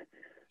time.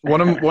 One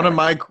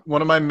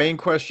of my main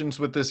questions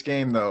with this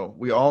game, though,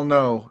 we all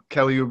know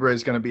Kelly Oubre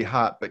is going to be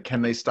hot, but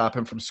can they stop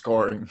him from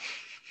scoring?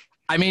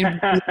 I mean,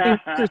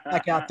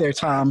 back out there,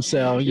 Tom.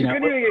 So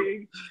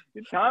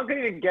Tom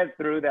couldn't even get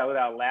through that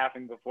without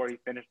laughing before he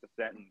finished the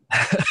sentence.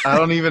 I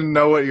don't even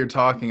know what you're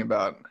talking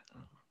about.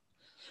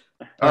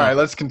 All right,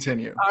 let's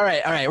continue. All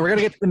right. We're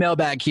gonna get to the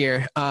mailbag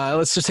here.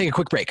 Let's just take a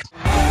quick break.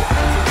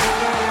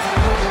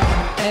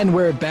 And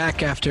we're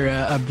back after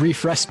a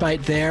brief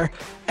respite there.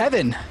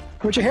 Evan,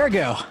 where'd your hair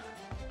go?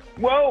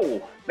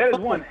 Whoa, that is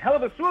one hell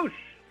of a swoosh.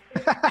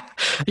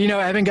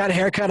 Evan got a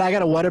haircut. I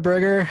got a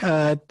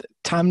Whataburger.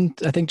 Tom,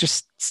 I think,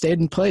 just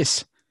stayed in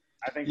place.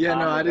 I think. Yeah,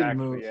 I didn't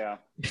move. Yeah.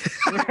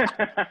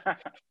 All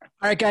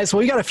right, guys. Well,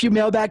 we got a few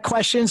mailbag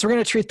questions. We're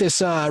going to treat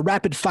this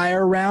rapid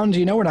fire round.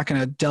 We're not going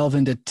to delve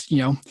into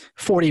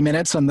 40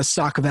 minutes on the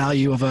stock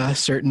value of a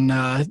certain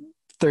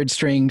third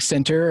string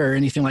center or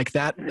anything like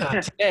that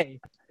today.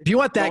 If you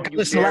want that,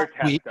 listen to last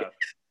week.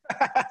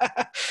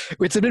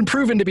 It's been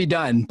proven to be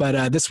done,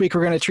 but this week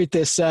we're going to treat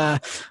this a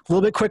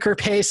little bit quicker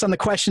pace on the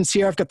questions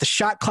here. I've got the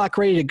shot clock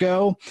ready to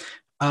go.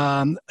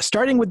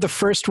 Starting with the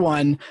first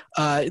one,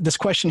 this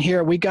question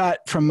here we got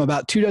from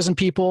about 24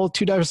 people,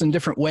 24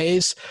 different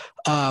ways.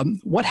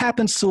 What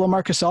happens to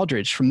LaMarcus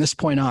Aldridge from this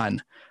point on?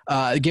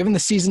 Given the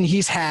season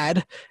he's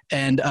had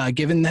and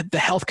given the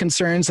health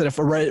concerns that have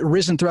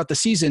arisen throughout the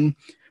season,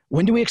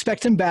 when do we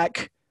expect him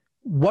back?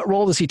 What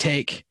role does he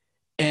take?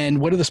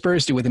 And what do the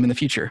Spurs do with him in the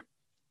future?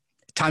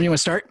 Tom, you want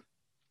to start?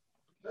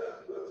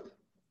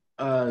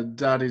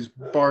 Dottie's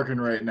barking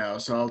right now,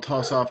 so I'll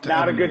toss off to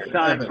Not Evan. a good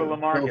sign Evan, for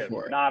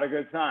LaMarcus. Not a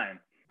good sign.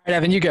 All right,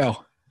 Evan, you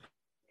go.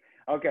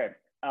 Okay.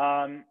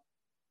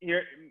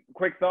 Here,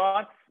 quick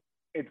thoughts.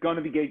 It's going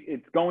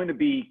to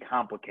be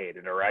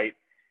complicated. All right.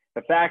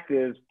 The fact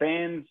is,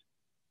 fans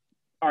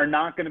are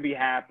not going to be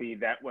happy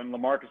that when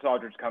LaMarcus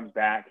Aldridge comes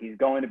back, he's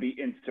going to be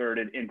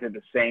inserted into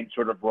the same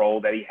sort of role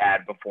that he had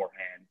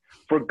beforehand,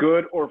 for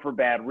good or for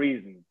bad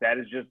reasons. That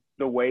is just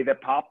the way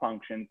that pop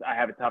functions. I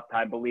have a tough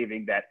time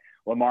believing that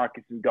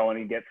LaMarcus is going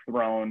to get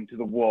thrown to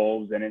the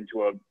wolves and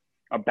into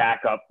a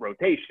backup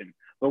rotation.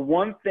 The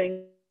one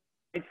thing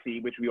I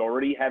see, which we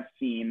already have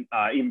seen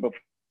even before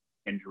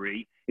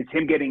injury, is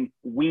him getting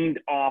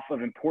weaned off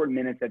of important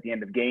minutes at the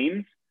end of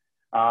games.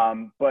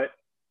 But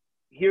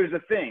here's the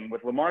thing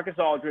with LaMarcus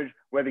Aldridge,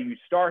 whether you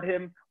start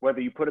him, whether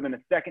you put him in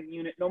a second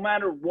unit, no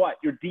matter what,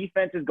 your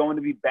defense is going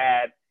to be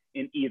bad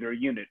in either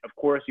unit. Of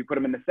course, you put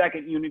him in the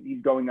second unit,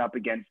 he's going up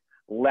against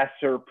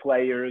lesser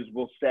players,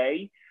 we'll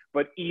say.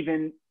 But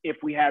even if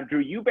we have Drew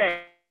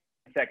Eubanks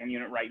in the second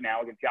unit right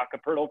now against Jakob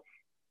Poeltl,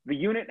 the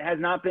unit has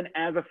not been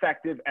as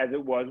effective as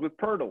it was with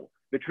Poeltl.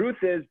 The truth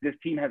is this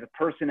team has a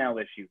personnel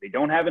issue. They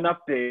don't have enough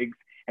bigs,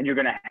 and you're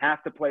going to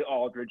have to play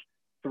Aldridge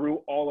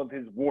through all of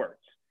his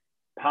warts.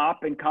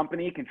 Pop and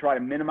company can try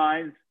to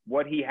minimize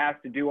what he has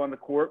to do on the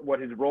court,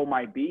 what his role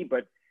might be,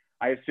 but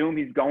I assume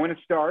he's going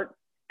to start,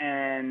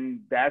 and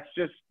that's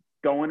just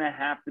going to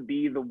have to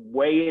be the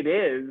way it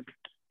is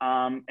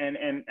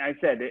And I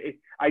said,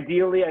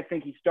 ideally, I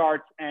think he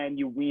starts and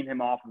you wean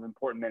him off of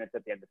important minutes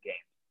at the end of games.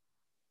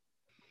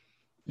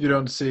 You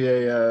don't see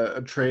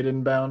a trade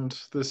inbound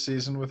this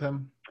season with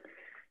him?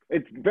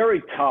 It's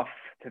very tough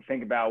to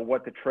think about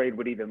what the trade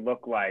would even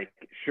look like.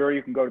 Sure,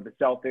 you can go to the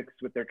Celtics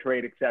with their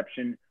trade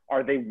exception.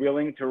 Are they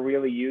willing to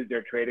really use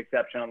their trade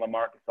exception on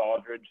LaMarcus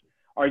Aldridge?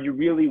 Are you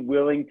really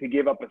willing to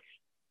give up a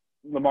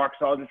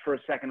LaMarcus Aldridge for a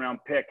second-round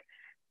pick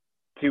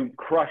to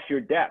crush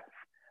your depth?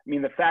 I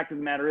mean, the fact of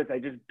the matter is I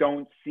just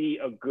don't see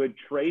a good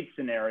trade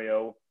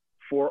scenario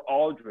for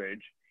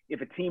Aldridge. If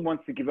a team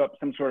wants to give up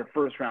some sort of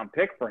first-round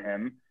pick for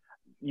him,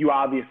 you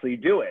obviously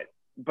do it.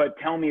 But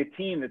tell me a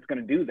team that's going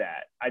to do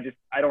that. I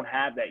don't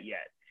have that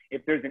yet.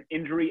 If there's an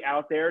injury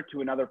out there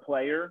to another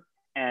player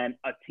and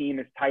a team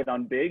is tight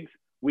on bigs,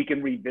 we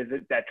can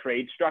revisit that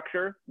trade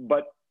structure.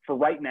 But for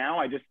right now,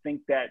 I just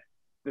think that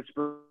the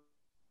Spurs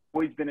have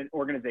always been an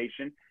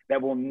organization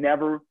that will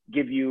never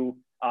give you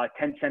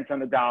 10 cents on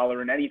the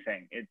dollar in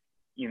anything. It's,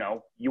 you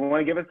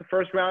want to give us a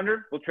first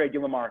rounder, we'll trade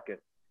you LaMarcus.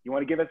 You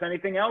want to give us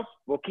anything else,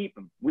 we'll keep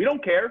him. We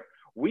don't care.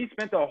 We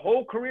spent a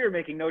whole career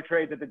making no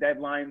trades at the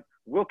deadline.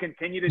 We'll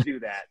continue to do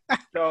that.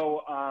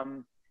 So, I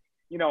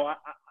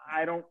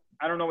don't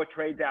know what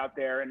trades out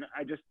there, and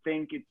I just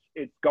think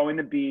it's going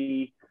to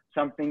be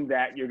something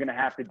that you're going to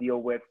have to deal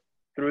with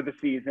through the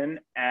season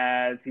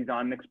as he's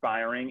on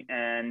expiring,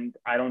 and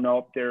I don't know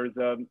if there's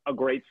a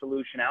great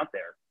solution out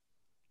there.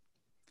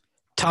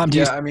 Tom, do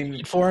you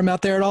see for him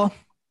out there at all?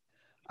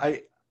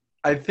 I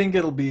think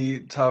it'll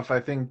be tough.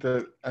 I think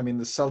that the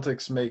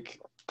Celtics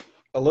make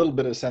a little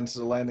bit of sense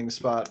as a landing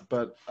spot,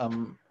 but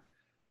I'm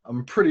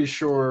pretty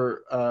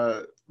sure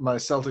my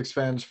Celtics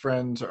fans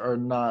friends are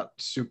not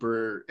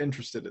super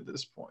interested at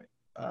this point.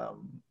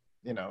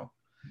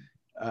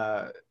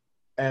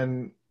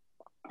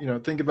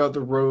 Think about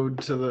the road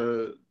to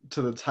the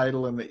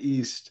title in the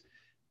East.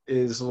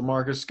 Is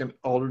LaMarcus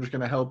Aldridge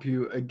going to help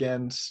you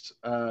against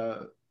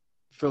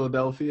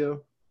Philadelphia?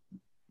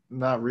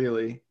 Not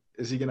really.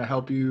 Is he going to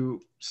help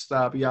you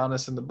stop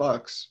Giannis and the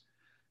Bucks?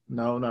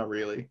 No, not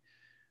really.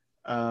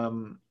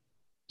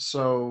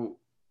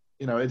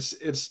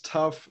 It's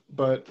tough,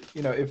 but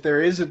if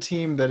there is a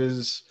team that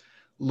is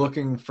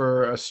looking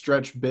for a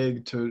stretch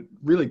big to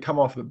really come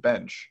off the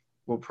bench,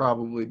 will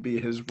probably be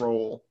his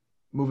role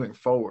moving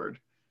forward.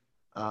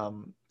 I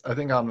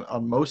think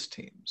on most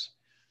teams,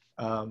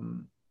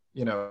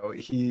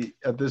 he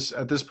at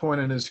this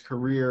point in his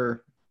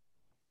career,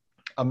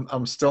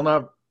 I'm still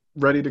not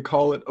ready to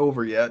call it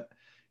over yet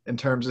in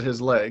terms of his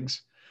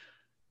legs,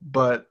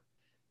 but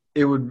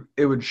it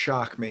would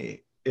shock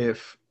me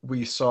if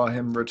we saw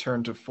him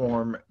return to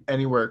form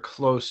anywhere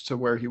close to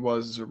where he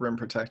was as a rim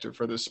protector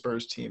for the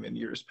Spurs team in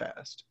years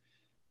past.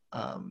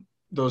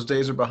 Those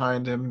days are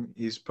behind him.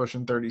 He's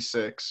pushing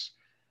 36.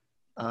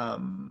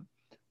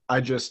 I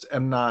just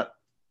am not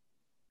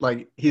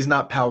he's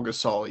not Pau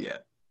Gasol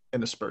yet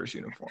in a Spurs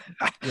uniform,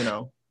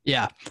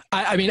 Yeah.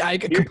 I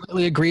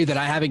completely agree that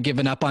I haven't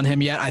given up on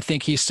him yet. I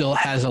think he still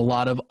has a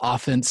lot of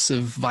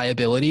offensive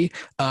viability.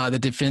 The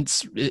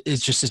defense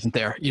just isn't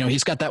there.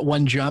 He's got that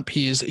one jump.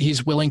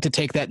 He's willing to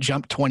take that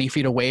jump 20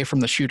 feet away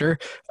from the shooter.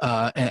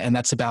 And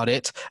that's about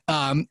it.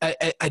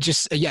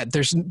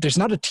 There's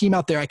not a team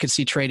out there I could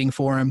see trading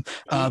for him.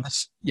 So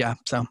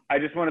I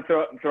just want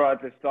to throw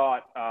out this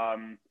thought.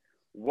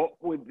 What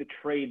would the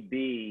trade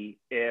be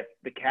if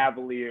the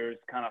Cavaliers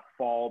kind of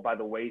fall by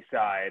the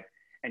wayside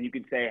and you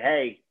could say,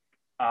 hey,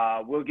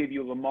 we'll give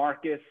you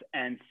LaMarcus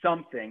and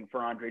something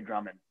for Andre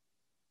Drummond?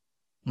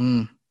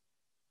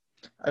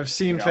 I've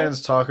seen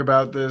fans talk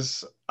about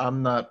this.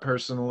 I'm not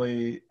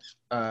personally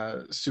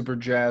super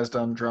jazzed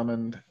on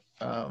Drummond.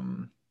 I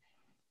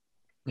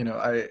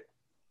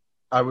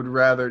would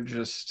rather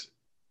just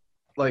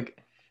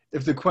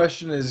if the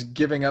question is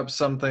giving up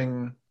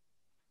something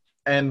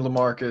and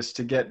LaMarcus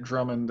to get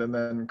Drummond and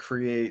then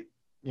create,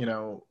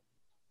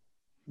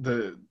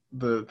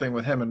 the thing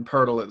with him and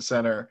Pirtle at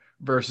center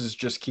versus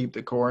just keep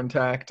the core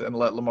intact and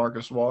let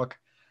LaMarcus walk,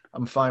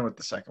 I'm fine with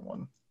the second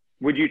one.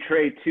 Would you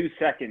trade 2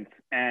 seconds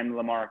and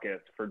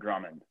LaMarcus for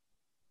Drummond?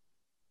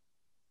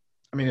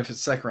 If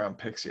it's second round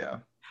picks, yeah,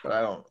 but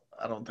I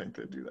don't think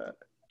they'd do that.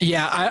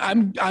 Yeah,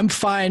 I'm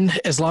fine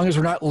as long as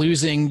we're not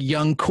losing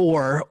young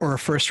core or a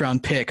first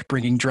round pick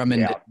bringing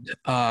Drummond.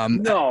 Yeah.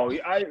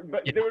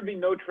 But there would be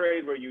no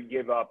trade where you'd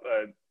give up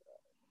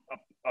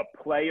a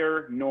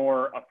player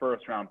nor a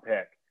first round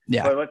pick.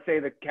 Yeah. But let's say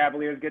the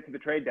Cavaliers get to the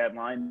trade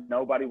deadline.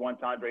 Nobody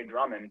wants Andre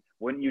Drummond.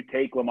 Wouldn't you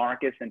take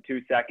LaMarcus in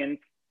 2 seconds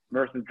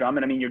versus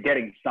Drummond? You're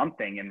getting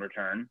something in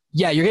return.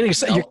 Yeah, you're getting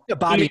a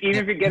body.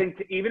 Even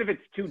if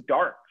it's 2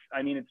 darks.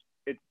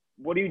 It's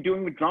what are you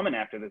doing with Drummond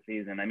after the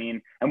season?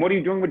 And what are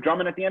you doing with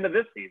Drummond at the end of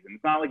this season?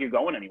 It's not like you're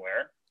going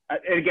anywhere.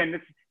 And again,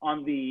 this is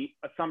on the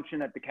assumption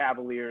that the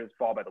Cavaliers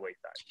fall by the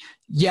wayside.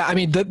 Yeah, I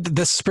mean,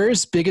 the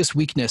Spurs' biggest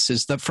weakness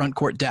is the front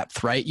court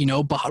depth, right? You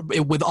know,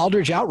 with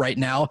Aldridge out right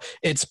now,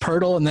 it's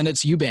Pirtle and then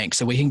it's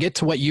Eubanks. And we can get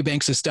to what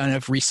Eubanks has done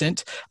of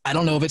recent. I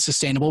don't know if it's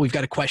sustainable. We've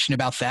got a question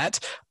about that.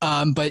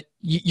 But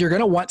you're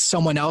going to want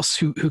someone else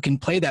who can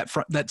play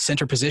that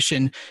center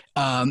position.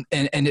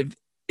 And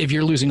if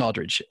you're losing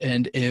Aldridge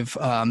and if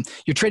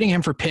you're trading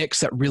him for picks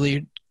that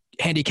really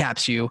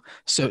handicaps you.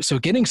 So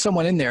getting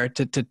someone in there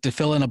to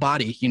fill in a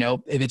body, you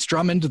know, if it's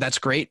Drummond, that's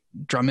great.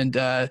 Drummond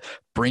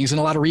brings in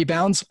a lot of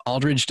rebounds.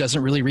 Aldridge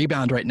doesn't really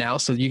rebound right now,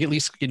 so you at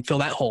least can fill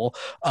that hole.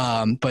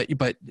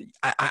 But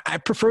I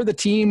prefer the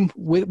team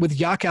with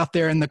Yak out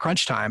there in the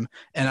crunch time,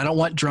 and I don't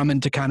want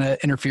Drummond to kind of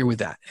interfere with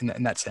that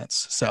in that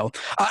sense. So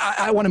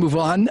I want to move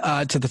on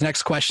to the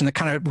next question that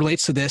kind of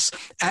relates to this.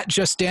 At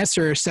Just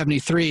Dancer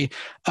 73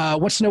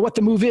 wants to know what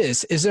the move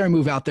is. Is there a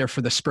move out there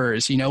for the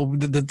Spurs? You know,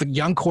 the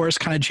young core is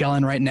kind of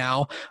gelling right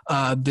now.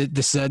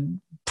 This is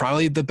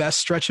probably the best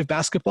stretch of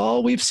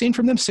basketball we've seen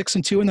from them,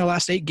 6-2 in their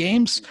last 8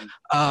 games.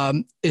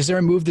 Is there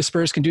a move the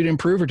Spurs can do to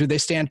improve, or do they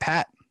stand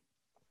pat?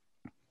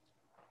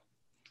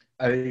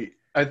 I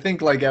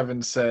think, like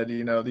Evan said,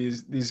 you know,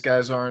 these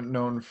guys aren't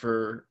known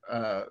for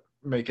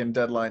making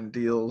deadline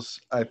deals.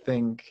 I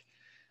think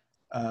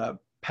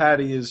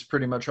Patty is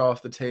pretty much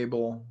off the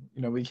table.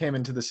 You know, we came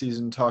into the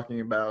season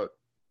talking about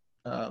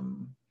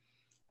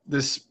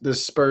this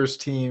Spurs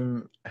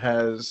team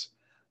has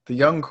the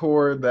young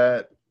core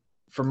that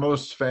for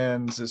most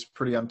fans is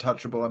pretty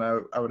untouchable, and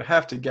I would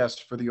have to guess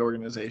for the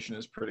organization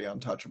is pretty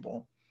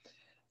untouchable.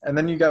 And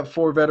then you got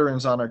 4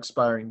 veterans on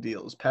expiring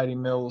deals. Patty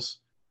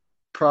Mills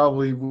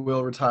probably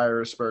will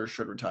retire a Spur,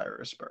 should retire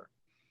a Spur.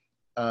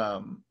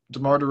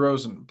 DeMar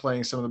DeRozan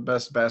playing some of the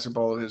best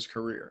basketball of his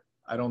career.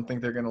 I don't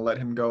think they're going to let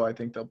him go. I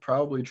think they'll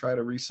probably try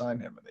to re-sign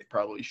him, and they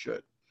probably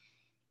should.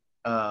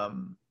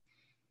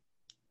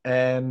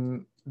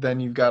 And then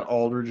you've got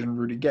Aldridge and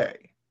Rudy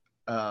Gay.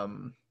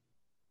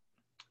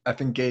 I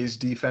think Gay's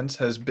defense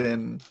has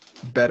been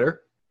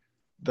better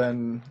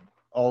than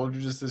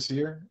Aldridge's this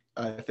year.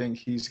 I think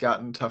he's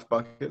gotten tough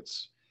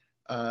buckets.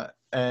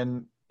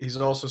 And he's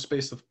also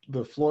spaced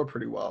the floor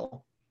pretty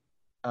well.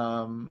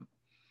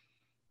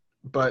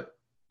 But,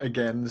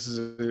 again, this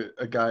is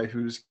a guy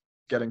who's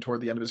getting toward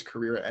the end of his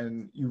career,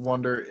 and you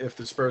wonder if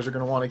the Spurs are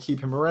going to want to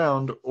keep him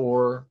around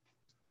or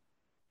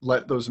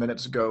let those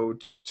minutes go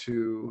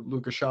to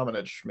Luka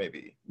Šamanić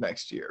maybe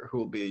next year, who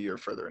will be a year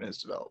further in his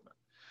development.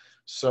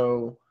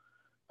 So,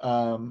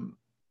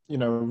 you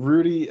know,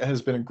 Rudy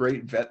has been a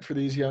great vet for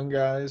these young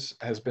guys,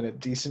 has been a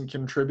decent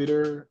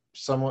contributor,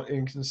 somewhat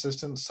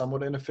inconsistent,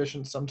 somewhat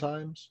inefficient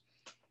sometimes.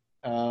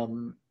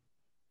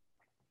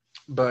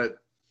 But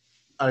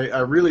I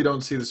really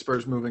don't see the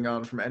Spurs moving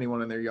on from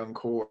anyone in their young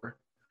core.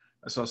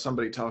 I saw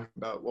somebody talking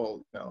about,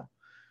 well, you know,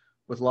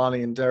 with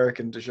Lonnie and Derek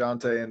and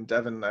Dejounte and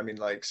Devin, I mean,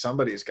 like,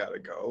 somebody's got to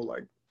go.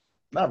 Like,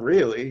 not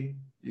really.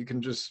 You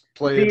can just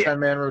play a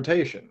 10-man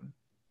rotation.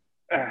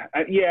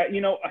 Yeah,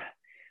 you know,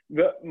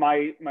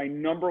 my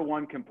number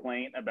one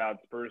complaint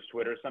about Spurs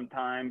Twitter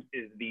sometimes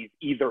is these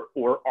either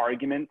or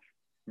arguments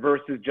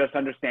versus just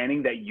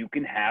understanding that you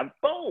can have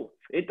both.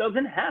 It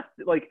doesn't have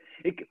to, like,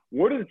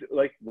 what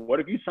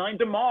if you signed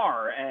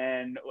DeMar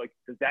and, like,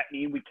 does that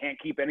mean we can't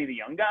keep any of the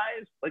young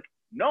guys? Like,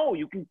 no,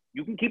 you can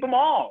keep them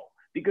all.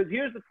 Because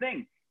here's the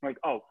thing, like,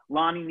 oh,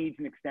 Lonnie needs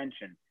an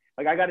extension.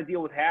 Like, I got to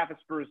deal with half of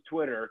Spurs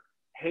Twitter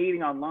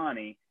hating on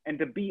Lonnie. And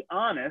to be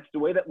honest, the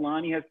way that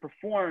Lonnie has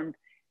performed,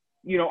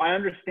 you know, I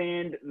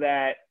understand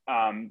that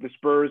the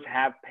Spurs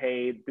have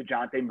paid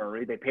Dejounte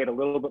Murray. They paid a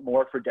little bit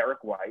more for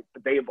Derek White,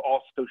 but they have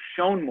also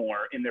shown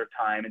more in their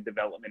time and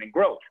development and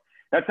growth.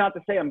 That's not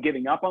to say I'm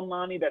giving up on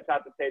Lonnie. That's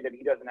not to say that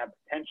he doesn't have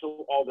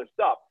potential, all this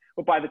stuff.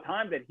 But by the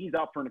time that he's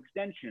up for an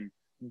extension,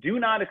 do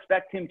not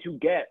expect him to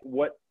get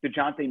what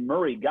Dejounte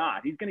Murray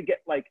got. He's going to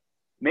get, like,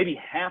 maybe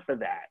half of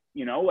that,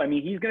 you know? I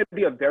mean, he's going to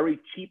be a very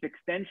cheap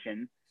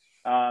extension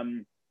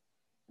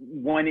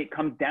when it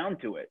comes down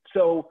to it.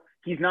 So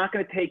he's not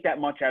going to take that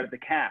much out of the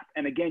cap.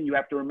 And again, you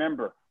have to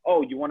remember,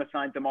 oh, you want to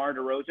sign DeMar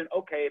DeRozan?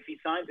 Okay, if he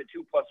signs a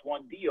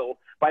 2+1 deal,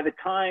 by the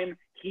time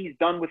he's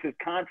done with his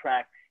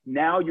contract,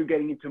 now you're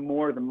getting into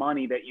more of the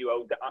money that you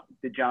owe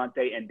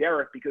Dejounte and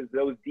Derek because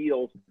those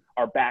deals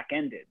are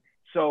back-ended.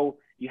 So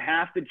you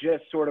have to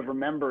just sort of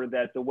remember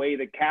that the way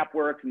the cap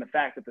works and the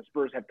fact that the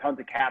Spurs have tons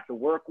of cap to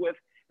work with,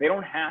 they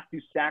don't have to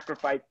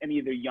sacrifice any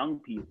of their young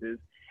pieces.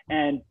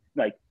 And,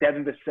 like,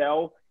 Devin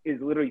Vassell is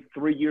literally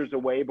 3 years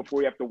away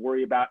before you have to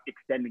worry about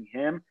extending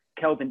him.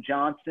 Keldon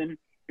Johnson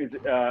is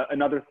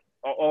another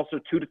also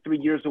 2 to 3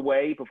 years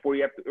away before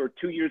you have to, or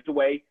 2 years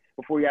away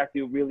before you have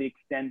to really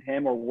extend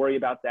him or worry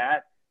about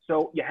that.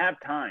 So you have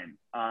time.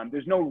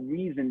 There's no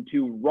reason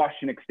to rush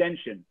an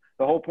extension.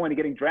 The whole point of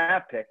getting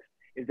draft picks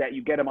is that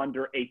you get them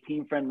under a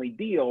team-friendly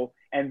deal,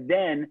 and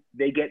then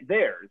they get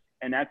theirs.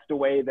 And that's the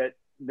way that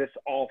this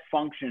all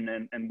functions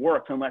and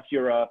works, unless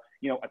you're a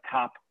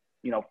top,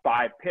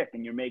 5 pick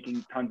and you're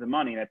making tons of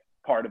money. That's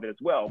part of it as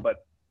well.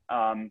 But,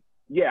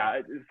 yeah,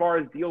 as far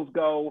as deals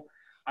go,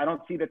 I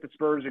don't see that the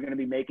Spurs are going to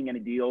be making any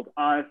deals.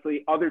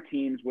 Honestly, other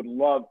teams would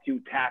love to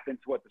tap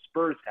into what the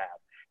Spurs have.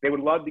 They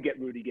would love to get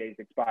Rudy Gay's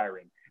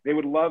expiring. They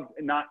would love,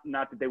 not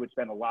that they would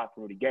spend a lot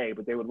for Rudy Gay,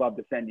 but they would love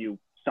to send you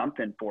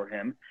something for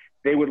him.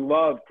 They would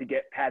love to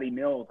get Patty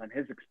Mills on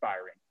his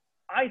expiring.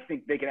 I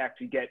think they can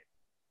actually get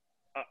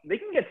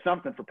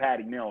something for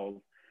Patty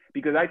Mills,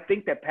 because I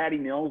think that Patty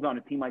Mills on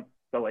a team like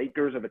the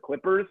Lakers or the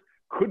Clippers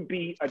could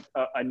be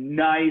a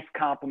nice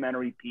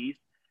complementary piece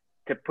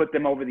to put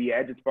them over the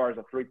edge as far as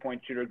a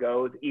three-point shooter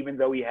goes, even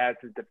though he has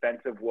his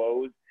defensive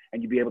woes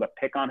and you'd be able to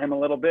pick on him a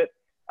little bit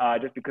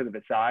just because of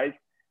his size.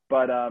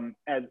 But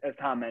as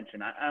Tom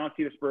mentioned, I don't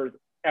see the Spurs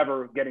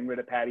ever getting rid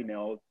of Patty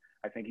Mills.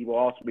 I think he will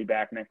also be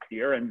back next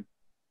year. And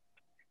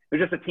they're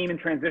just a team in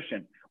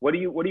transition. What are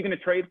you going to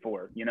trade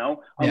for?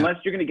 Unless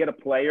you're going to get a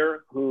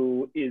player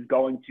who is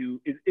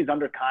is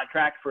under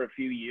contract for a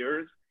few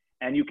years,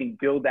 and you can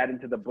build that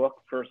into the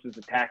book versus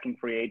attacking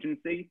free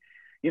agency.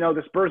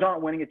 The Spurs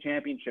aren't winning a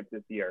championship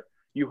this year.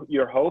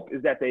 Your hope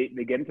is that they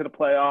get into the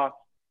playoffs.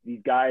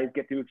 These guys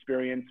get to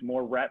experience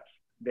more reps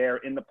there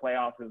in the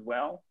playoffs as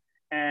well.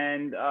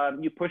 And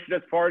you push it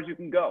as far as you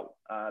can go.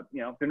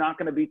 They're not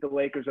going to beat the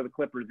Lakers or the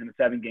Clippers in a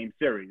 7-game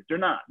series. They're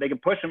not. They can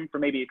push them for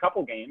maybe a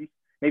couple games,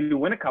 maybe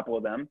win a couple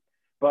of them.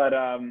 But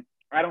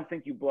I don't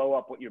think you blow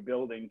up what you're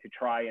building to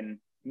try and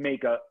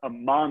make a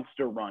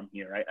monster run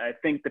here. I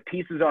think the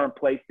pieces are in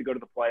place to go to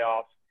the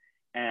playoffs.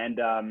 And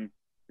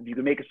if you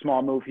can make a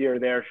small move here or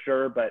there,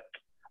 sure. But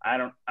I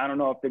don't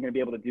know if they're going to be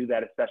able to do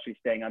that, especially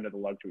staying under the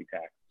luxury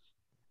tax.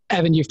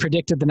 Evan, you've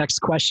predicted the next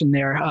question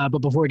there. But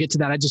before we get to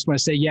that, I just want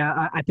to say,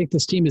 I think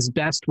this team is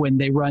best when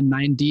they run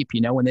 9 deep,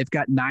 when they've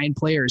got 9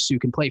 players who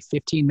can play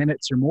 15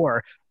 minutes or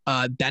more.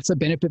 That's a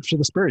benefit for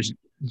the Spurs.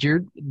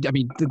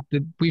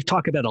 We've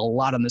talked about a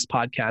lot on this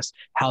podcast,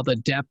 how the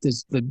depth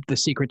is the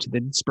secret to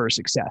the Spurs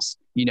success.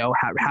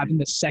 Having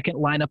the second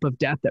lineup of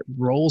depth that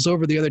rolls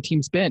over the other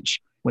team's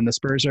bench when the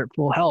Spurs are at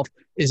full health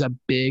is a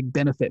big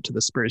benefit to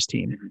the Spurs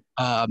team.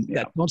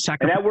 That won't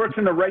sacrifice. And that works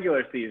in the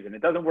regular season.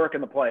 It doesn't work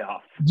in the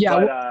playoffs.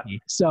 Yeah. But,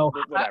 so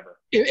whatever.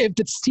 If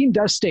this team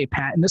does stay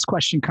pat, and this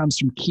question comes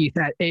from Keith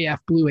at AF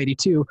Blue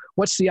 82,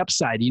 what's the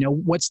upside?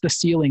 What's the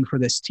ceiling for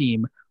this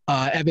team?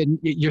 Evan,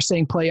 you're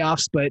saying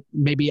playoffs, but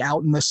maybe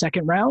out in the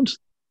second round?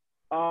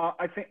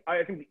 I think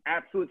the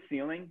absolute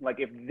ceiling, like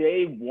if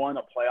they won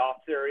a playoff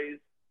series,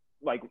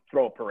 like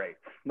throw a parade.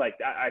 Like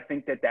I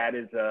think that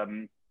is a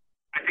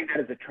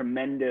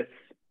tremendous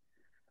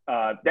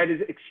that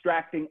is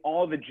extracting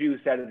all the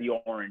juice out of the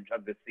orange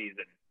of this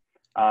season.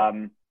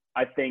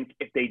 I think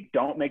if they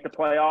don't make the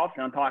playoffs,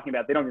 and I'm talking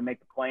about they don't even make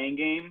the playing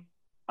game,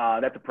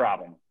 that's a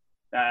problem.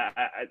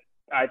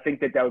 I think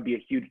that would be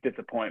a huge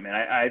disappointment.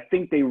 I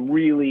think they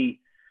really,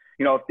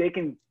 if they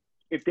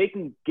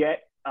can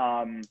get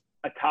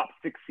a top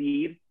 6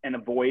 seed and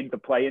avoid the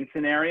play-in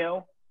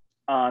scenario,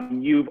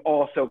 you've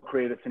also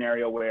created a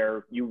scenario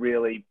where you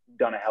really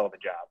done a hell of a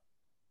job.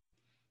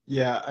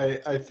 Yeah,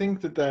 I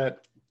think that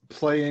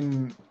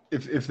playing,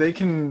 if they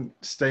can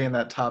stay in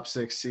that top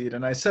 6 seed,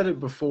 and I said it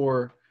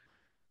before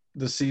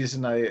the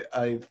season,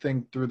 I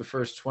think through the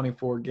first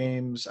 24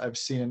 games, I've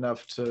seen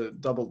enough to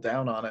double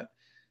down on it.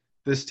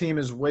 This team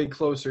is way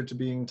closer to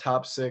being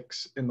top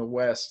 6 in the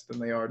West than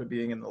they are to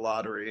being in the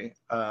lottery.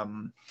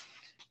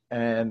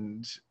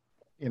 And,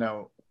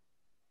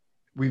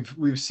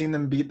 we've seen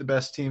them beat the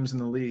best teams in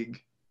the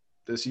league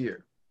this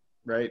year,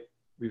 right?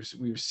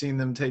 We've seen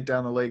them take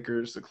down the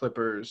Lakers, the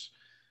Clippers,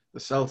 the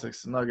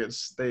Celtics, the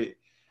Nuggets. They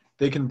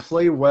can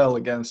play well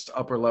against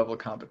upper level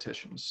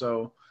competition.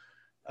 So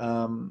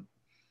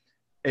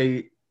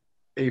a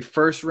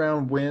first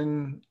round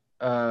win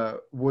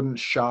wouldn't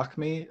shock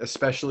me,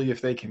 especially if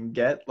they can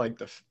get like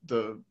the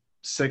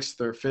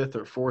 6th or 5th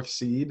or 4th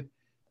seed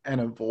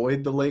and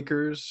avoid the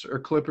Lakers or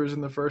Clippers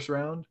in the first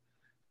round.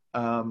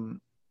 I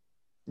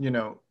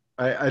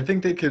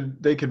think they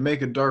could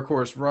make a dark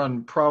horse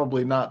run,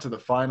 probably not to the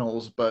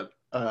finals, but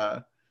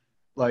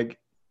like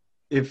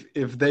if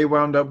they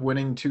wound up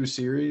winning 2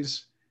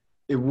 series,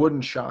 it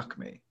wouldn't shock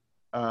me,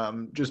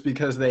 just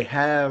because they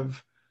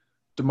have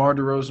DeMar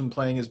DeRozan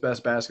playing his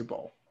best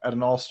basketball at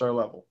an all-star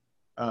level.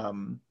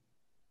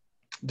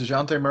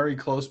 Dejounte Murray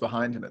close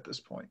behind him at this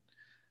point.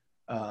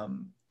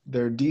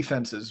 Their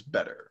defense is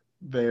better.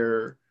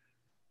 Their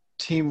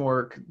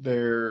teamwork,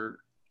 their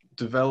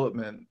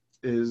development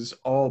is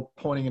all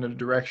pointing in a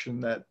direction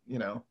that,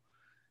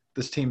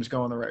 this team's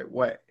going the right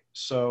way.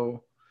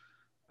 So,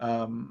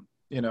 I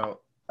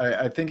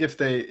think if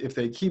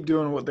they keep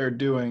doing what they're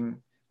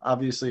doing,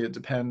 obviously it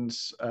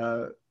depends.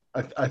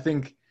 I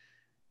think,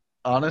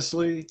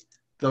 honestly,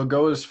 they'll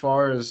go as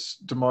far as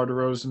DeMar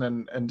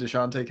DeRozan and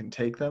Dejounte can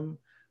take them,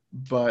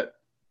 but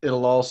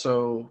it'll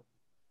also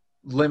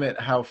limit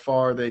how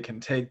far they can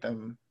take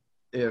them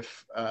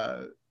if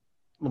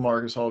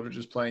LaMarcus Aldridge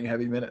is playing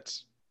heavy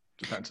minutes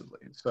defensively.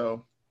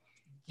 So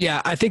Yeah,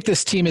 I think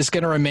this team is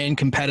going to remain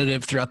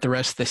competitive throughout the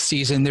rest of the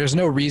season. There's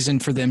no reason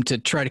for them to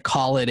try to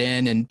call it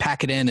in and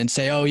pack it in and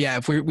say, oh, yeah,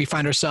 if we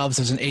find ourselves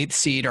as an 8th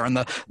seed or on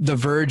the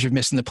verge of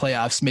missing the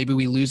playoffs, maybe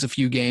we lose a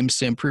few games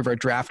to improve our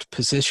draft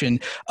position.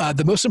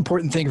 The most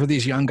important thing for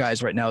these young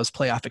guys right now is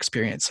playoff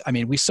experience. I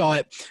mean, we saw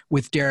it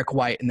with Derek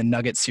White in the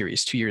Nuggets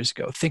series 2 years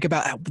ago. Think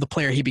about the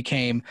player he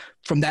became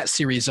from that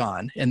series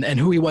on and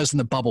who he was in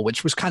the bubble,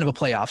 which was kind of a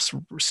playoffs.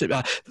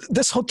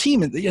 This whole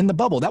team in the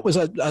bubble, that was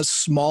a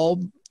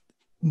small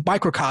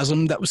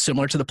microcosm that was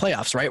similar to the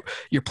playoffs, right?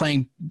 You're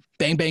playing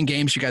bang bang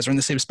games. You guys are in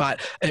the same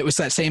spot. It was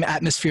that same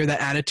atmosphere,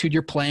 that attitude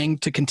you're playing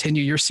to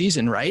continue your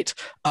season, right?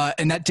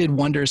 And that did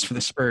wonders for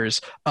the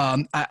Spurs.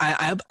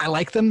 I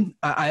like them.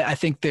 I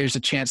think there's a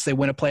chance they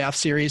win a playoff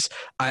series.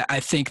 I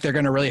think they're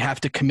going to really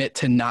have to commit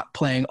to not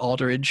playing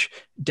Aldridge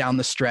down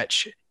the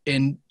stretch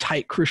in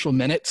tight, crucial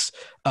minutes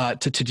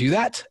to do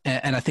that.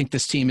 And I think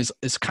this team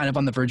is kind of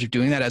on the verge of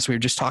doing that, as we were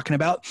just talking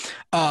about.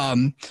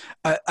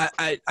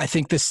 I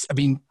think this, I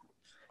mean,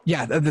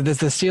 yeah,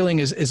 the ceiling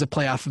is a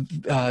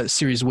playoff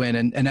series win,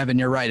 and Evan,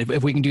 you're right.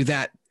 If we can do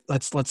that,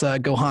 let's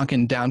go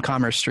honking down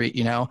Commerce Street.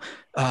 You know,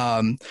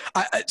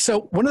 so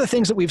one of the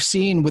things that we've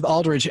seen with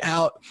Aldridge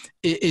out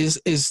is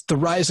the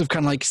rise of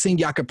kind of like seeing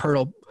Jakob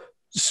Poeltl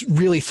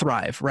really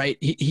thrive. Right,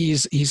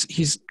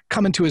 he's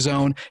coming to his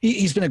own.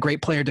 He's been a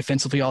great player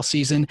defensively all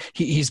season.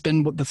 He's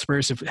been what the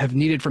Spurs have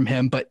needed from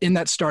him. But in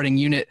that starting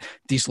unit,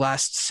 these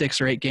last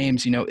 6 or 8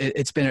 games, you know,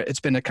 it's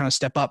been a kind of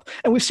step up.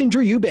 And we've seen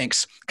Drew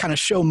Eubanks kind of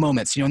show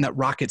moments, you know, in that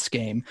Rockets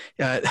game.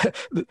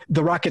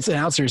 The Rockets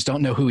announcers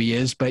don't know who he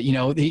is, but, you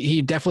know,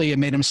 he definitely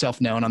made himself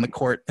known on the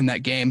court in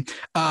that game.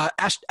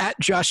 At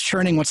Josh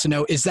Churning wants to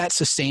know, is that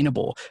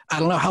sustainable?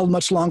 I don't know how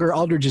much longer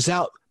Aldridge is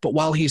out, but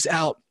while he's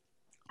out,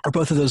 are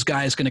both of those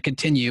guys going to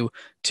continue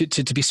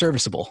to be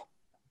serviceable?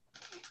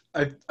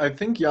 I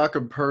think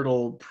Jakob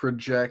Poeltl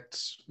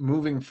projects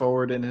moving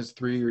forward in his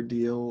 3-year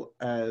deal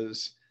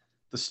as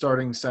the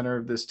starting center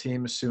of this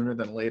team sooner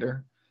than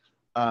later.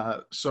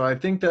 So I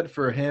think that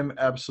for him,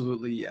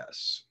 absolutely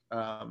yes.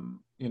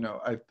 You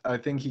know, I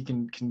think he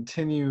can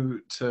continue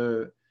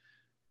to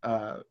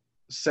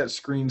set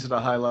screens at a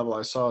high level.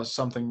 I saw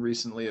something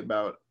recently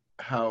about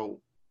how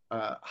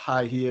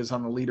high he is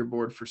on the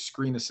leaderboard for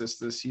screen assists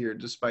this year,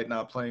 despite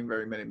not playing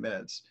very many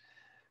minutes.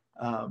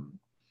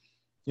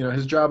 You know,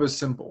 his job is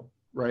simple,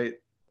 right?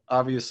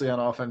 Obviously on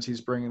offense, he's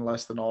bringing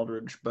less than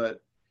Aldridge,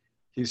 but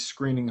he's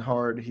screening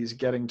hard. He's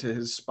getting to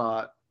his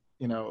spot,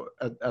 you know,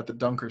 at the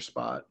dunker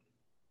spot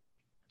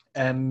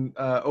and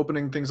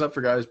opening things up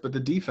for guys. But the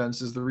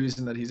defense is the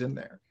reason that he's in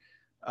there.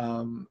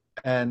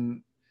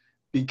 And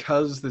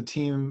because the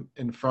team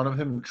in front of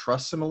him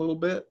trusts him a little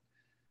bit,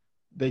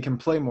 they can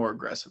play more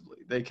aggressively.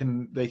 They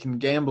can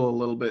gamble a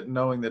little bit,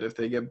 knowing that if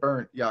they get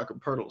burnt,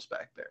 Jakob Poeltl's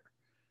back there.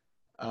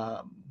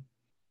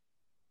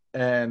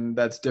 And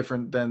that's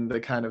different than the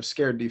kind of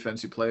scared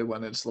defense you play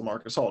when it's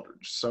LaMarcus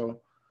Aldridge. So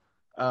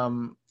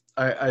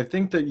I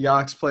think that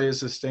Yak's play is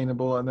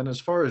sustainable. And then as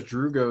far as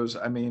Drew goes,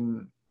 I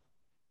mean,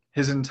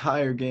 his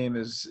entire game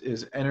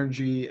is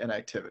energy and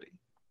activity.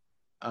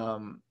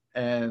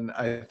 And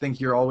I think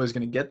you're always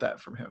going to get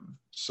that from him.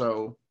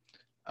 So,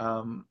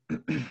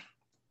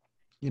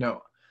 you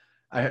know,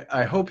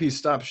 I hope he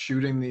stops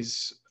shooting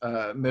these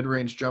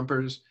mid-range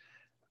jumpers.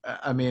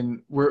 I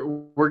mean,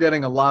 we're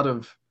getting a lot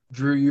of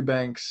Drew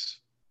Eubanks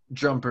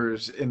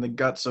jumpers in the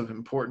guts of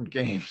important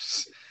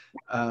games.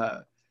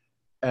 And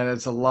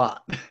it's a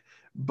lot.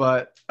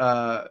 But,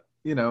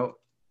 you know,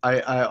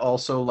 I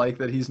also like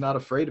that he's not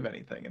afraid of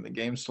anything, and the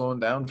game's slowing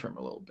down for him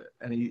a little bit.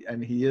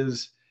 And he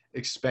is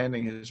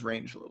expanding his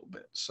range a little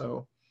bit.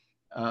 So,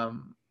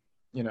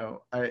 you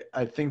know,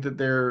 I think that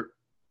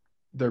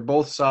they're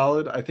both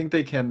solid. I think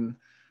they can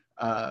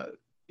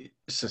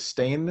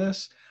sustain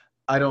this.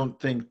 I don't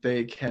think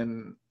they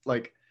can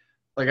like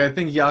I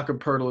think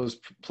Jakob Poeltl is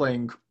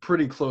playing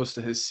pretty close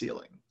to his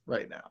ceiling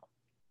right now.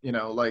 You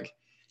know, like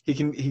he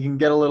can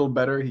get a little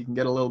better. He can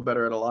get a little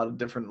better at a lot of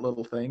different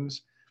little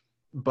things,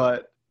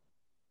 but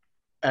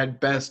at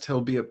best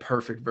he'll be a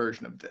perfect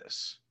version of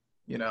this.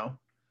 You know,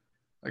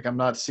 like I'm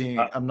not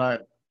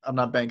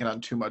banking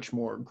on too much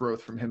more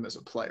growth from him as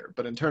a player,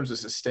 but in terms of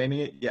sustaining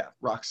it, yeah,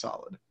 rock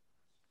solid.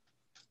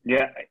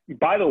 Yeah.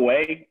 By the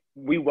way,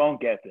 we won't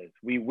get this.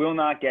 We will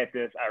not get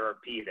this. I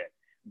repeat it.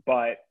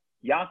 But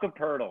Jakob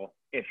Poeltl,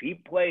 if he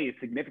plays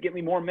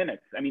significantly more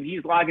minutes, I mean,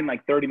 he's logging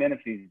like 30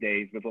 minutes these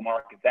days with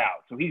LaMarcus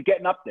out. So he's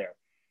getting up there.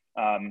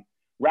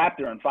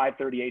 Raptor on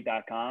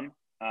 538.com,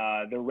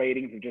 their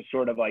ratings are just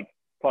sort of like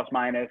plus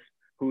minus,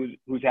 who's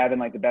having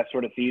like the best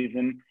sort of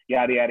season,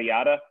 yada, yada,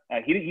 yada.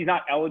 He's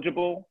not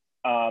eligible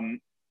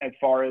as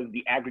far as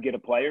the aggregate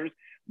of players.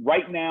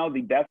 Right now,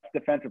 the best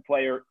defensive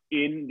player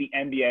in the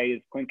NBA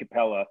is Clint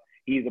Capella.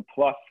 He's a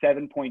plus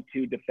 7.2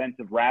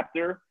 defensive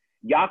Raptor.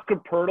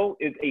 Jakob Poeltl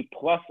is a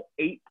plus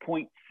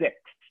 8.6.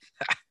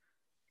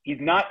 He's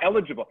not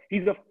eligible.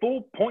 He's a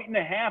full point and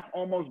a half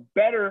almost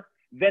better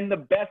than the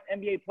best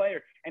NBA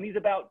player. And he's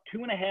about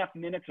 2.5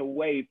 minutes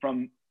away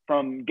from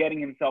getting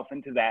himself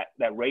into that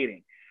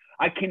rating.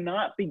 I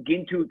cannot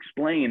begin to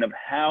explain of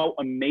how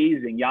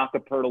amazing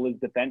Jakob Poeltl is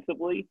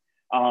defensively.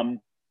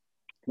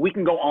 We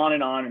can go on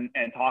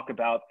and talk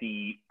about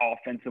the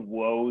offensive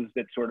woes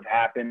that sort of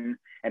happen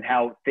and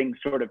how things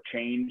sort of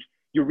change.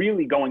 You're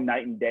really going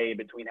night and day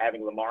between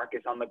having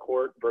LaMarcus on the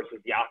court versus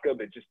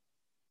Jakob. It's just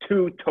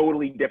two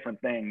totally different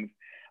things.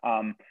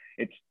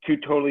 It's two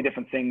totally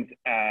different things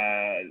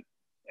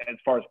as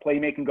far as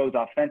playmaking goes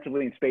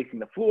offensively and spacing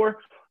the floor.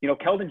 You know,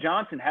 Keldon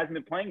Johnson hasn't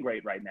been playing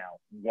great right now.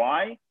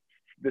 Why?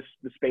 The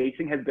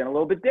spacing has been a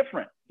little bit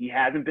different. He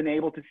hasn't been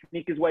able to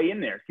sneak his way in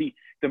there. See,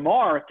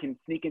 DeMar can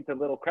sneak into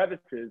little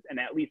crevices and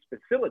at least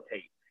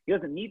facilitate. He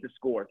doesn't need to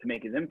score to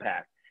make his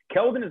impact.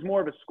 Keldon is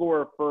more of a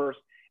scorer first,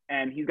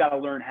 and he's got to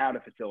learn how to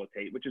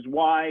facilitate, which is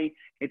why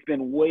it's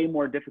been way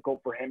more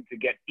difficult for him to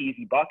get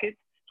easy buckets.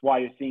 It's why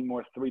you're seeing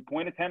more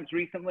three-point attempts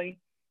recently.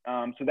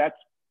 So that's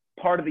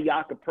part of the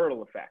Jakob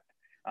Poeltl effect.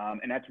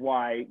 And that's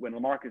why when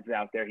LaMarcus is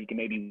out there, he can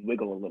maybe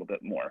wiggle a little bit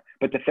more.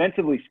 But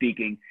defensively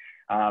speaking,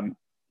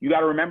 you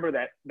got to remember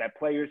that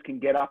players can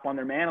get up on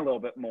their man a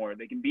little bit more.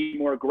 They can be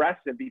more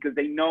aggressive because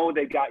they know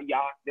they got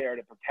Yak there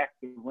to protect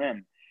the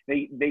rim.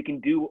 They can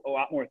do a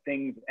lot more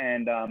things,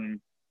 and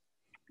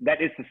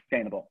that is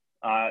sustainable.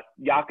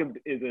 Jakob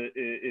is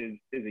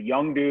a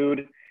young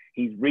dude.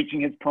 He's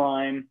reaching his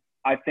prime.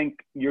 I think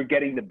you're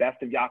getting the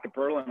best of Jakob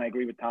Poeltl, and I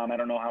agree with Tom. I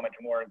don't know how much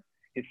more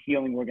his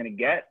healing we're going to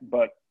get,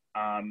 but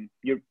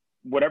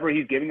whatever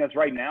he's giving us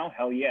right now,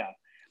 hell yeah.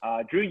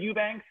 Drew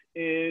Eubanks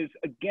is,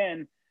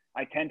 again,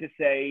 I tend to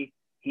say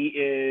he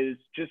is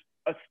just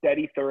a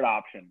steady third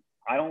option.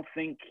 I don't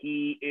think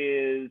he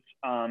is,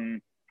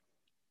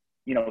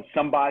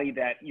 somebody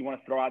that you want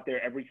to throw out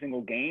there every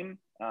single game.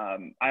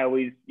 I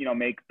always,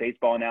 make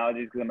baseball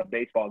analogies because I'm a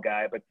baseball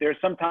guy, but there's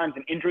sometimes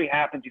an injury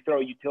happens, you throw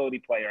a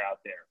utility player out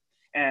there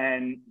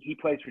and he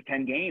plays for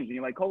 10 games and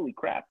you're like, holy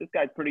crap, this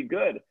guy's pretty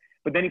good.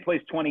 But then he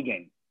plays 20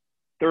 games,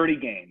 30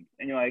 games.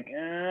 And you're like,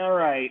 all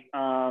right,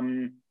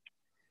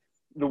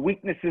 the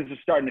weaknesses are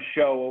starting to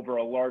show over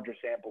a larger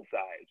sample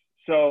size.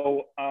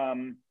 So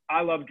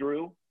I love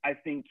Drew. I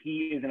think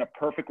he is in a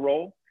perfect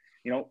role.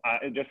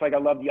 Just like I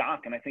love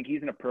Yak, and I think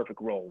he's in a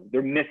perfect role.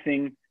 They're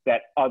missing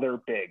that other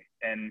big.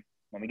 And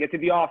when we get to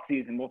the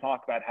offseason, we'll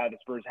talk about how the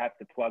Spurs have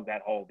to plug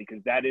that hole,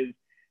 because that is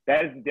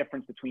the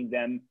difference between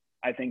them,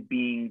 I think,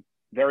 being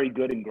very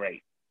good and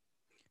great.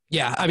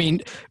 Yeah, I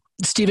mean,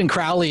 Stephen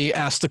Crowley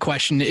asked the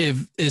question,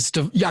 is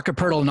Jakob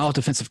Poeltl an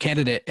all-defensive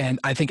candidate? And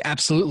I think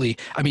absolutely.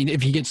 I mean,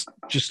 if he gets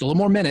just a little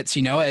more minutes,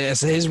 as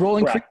his role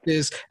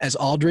increases, as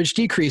Aldridge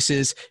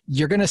decreases,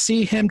 you're going to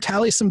see him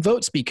tally some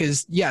votes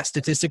because, yeah,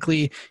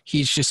 statistically,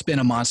 he's just been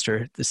a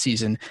monster this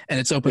season, and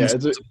it's open to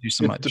do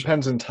so much. It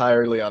depends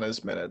entirely on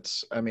his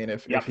minutes. I mean,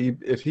 if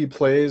he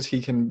plays,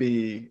 he can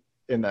be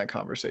in that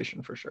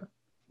conversation for sure.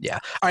 Yeah.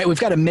 All right. We've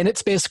got a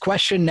minutes-based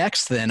question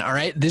next then. All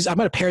right. I'm going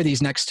to pair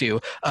these next two.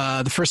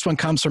 The first one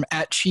comes from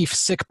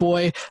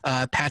 @ChiefSickBoy.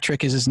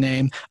 Patrick is his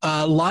name.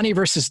 Lonnie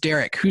versus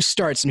Derek. Who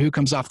starts and who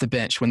comes off the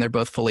bench when they're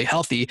both fully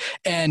healthy?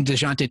 And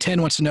Dejounte 10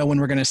 wants to know when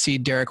we're going to see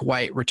Derek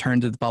White return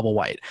to the bubble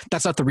white.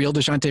 That's not the real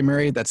Dejounte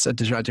Murray. That's a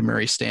Dejounte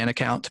Murray Stan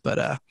account.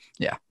 But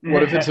yeah.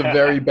 What if it's a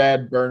very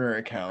bad burner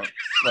account?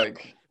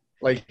 Like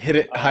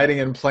hiding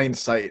in plain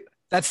sight.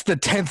 That's the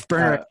 10th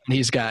burner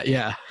he's got.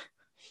 Yeah.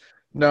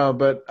 No,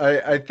 but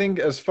I think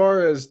as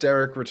far as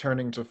Derek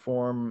returning to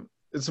form,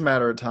 it's a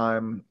matter of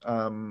time.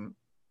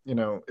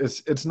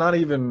 It's not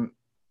even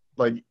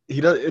like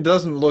it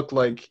doesn't look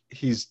like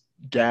he's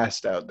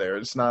gassed out there.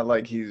 It's not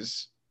like he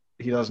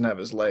doesn't have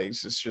his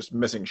legs. It's just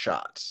missing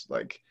shots.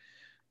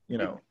 You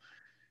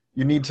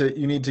need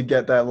to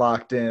get that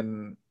locked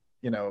in,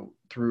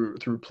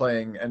 through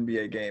playing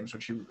NBA games,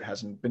 which he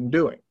hasn't been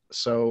doing.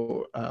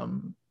 So,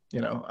 I'm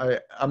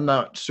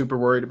not super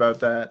worried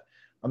about that.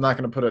 I'm not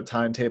going to put a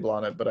timetable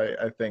on it, but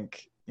I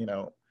think,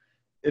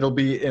 it'll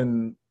be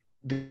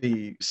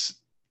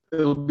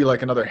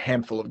like another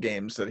handful of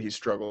games that he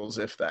struggles,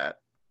 if that,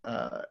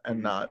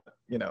 and not,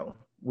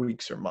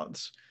 weeks or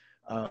months.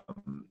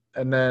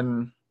 And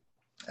then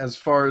as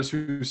far as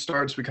who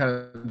starts, we kind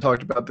of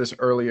talked about this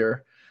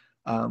earlier.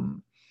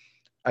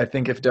 I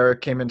think if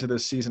Derek came into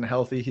this season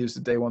healthy, he was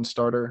the day one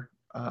starter.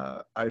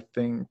 I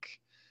think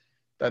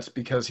that's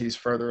because he's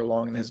further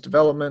along in his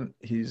development.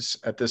 He's,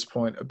 at this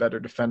point, a better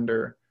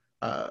defender,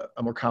 a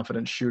more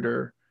confident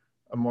shooter,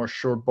 a more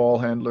sure ball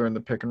handler in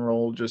the pick and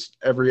roll. Just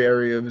every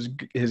area of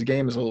his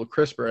game is a little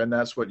crisper, and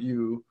that's what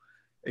you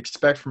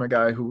expect from a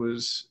guy who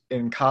was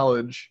in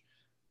college.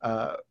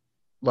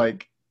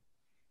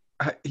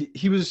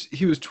 He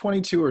was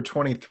 22 or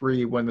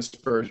 23 when the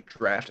Spurs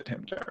drafted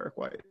him, Derek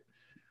White.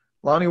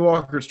 Lonnie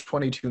Walker's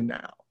 22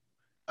 now.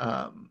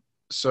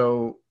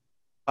 So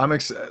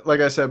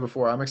like I said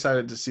before, I'm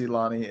excited to see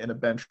Lonnie in a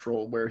bench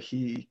role where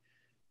he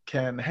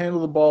can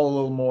handle the ball a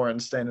little more and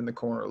stand in the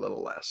corner a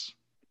little less.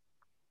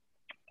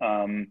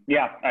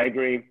 Yeah, I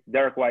agree.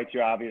 Derek White's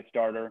your obvious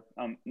starter.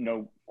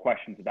 No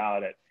questions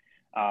about it.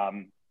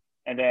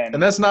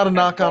 And that's not a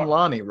knock on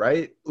Lonnie,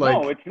 right?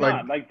 No, it's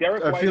not. Like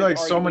Derek White, I feel like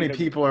so many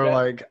people are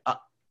like,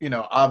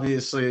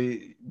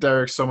 obviously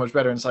Derek's so much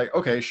better. And it's like,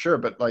 okay, sure,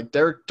 but like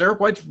Derek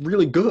White's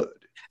really good.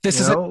 This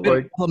is a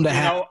good problem to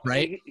have,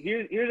 right?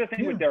 Here's the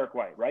thing with Derek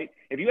White, right?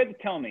 If you had to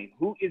tell me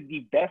who is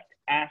the best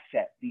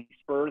asset the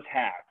Spurs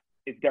have,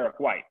 it's Derek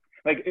White.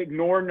 Like,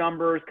 ignore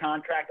numbers,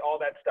 contract, all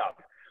that stuff.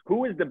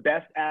 Who is the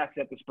best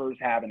asset the Spurs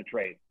have in a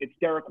trade? It's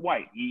Derek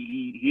White.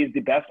 He is the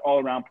best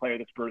all-around player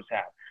the Spurs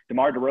have.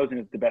 DeMar DeRozan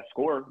is the best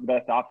scorer, the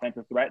best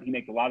offensive threat. He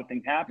makes a lot of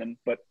things happen,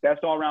 but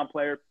best all-around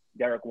player,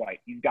 Derek White.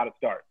 He's got to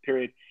start,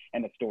 period,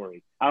 end of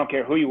story. I don't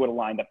care who you would have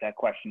lined up that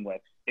question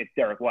with. It's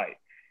Derek White,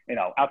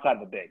 outside of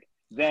the big.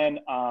 Then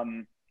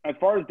as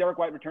far as Derek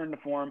White returning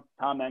to form,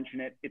 Tom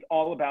mentioned it, it's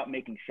all about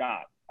making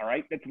shots, all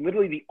right? That's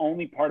literally the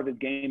only part of his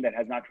game that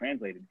has not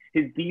translated.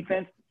 His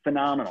defense,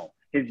 phenomenal.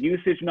 His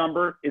usage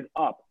number is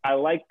up. I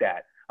like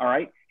that, all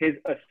right? His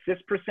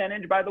assist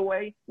percentage, by the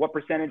way, what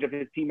percentage of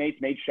his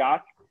teammates made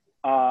shots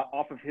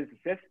off of his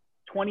assists?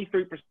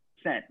 23%.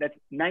 That's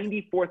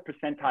 94th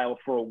percentile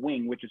for a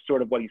wing, which is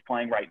sort of what he's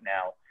playing right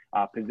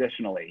now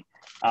positionally.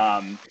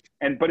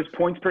 But his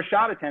points per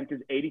shot attempt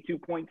is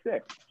 82.6.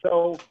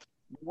 So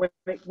when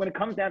it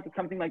comes down to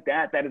something like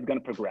that, that is going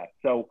to progress.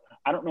 So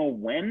I don't know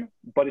when,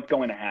 but it's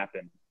going to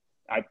happen.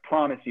 I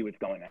promise you it's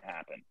going to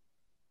happen.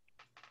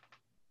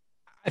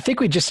 I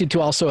think we just need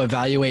to also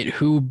evaluate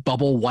who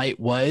Bubble White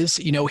was.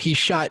 He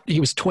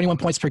was 21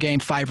 points per game,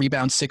 5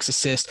 rebounds, 6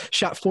 assists,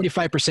 shot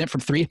 45%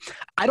 from 3.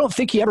 I don't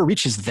think he ever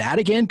reaches that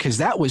again because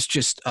that was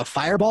just a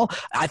fireball.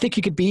 I think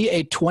he could be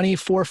a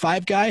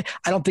 24-5 guy.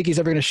 I don't think he's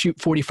ever going to shoot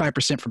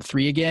 45% from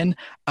 3 again.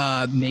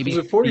 Maybe.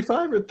 Was it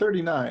 45 or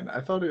 39? I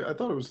thought it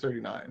was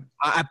 39.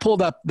 I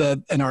pulled up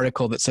an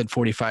article that said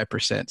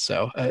 45%.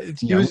 So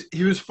he was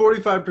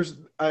 45%.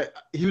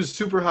 He was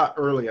super hot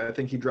early. I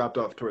think he dropped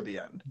off toward the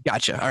end.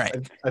 Gotcha. All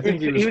right. I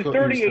think he was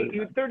 38. He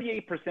was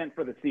 38%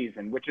 for the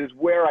season, which is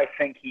where I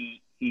think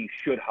he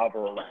should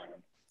hover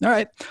around. All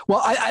right.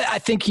 Well, I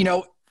think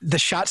the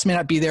shots may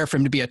not be there for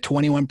him to be a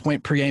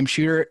 21-point per game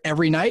shooter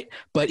every night,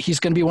 but he's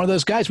going to be one of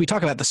those guys. We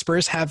talk about the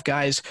Spurs have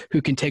guys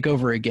who can take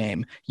over a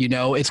game.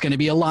 It's going to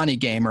be a Lonnie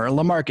game or a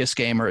LaMarcus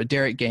game or a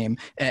Derek game,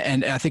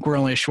 and I think we're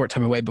only a short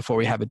time away before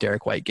we have a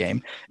Derek White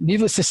game.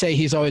 Needless to say,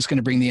 he's always going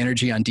to bring the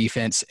energy on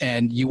defense,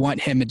 and you want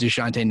him and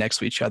Dejounte next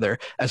to each other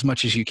as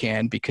much as you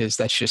can because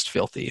that's just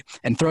filthy.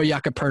 And throw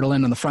Jakob Poeltl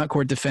in on the front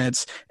court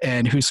defense,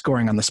 and who's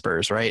scoring on the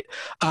Spurs, right?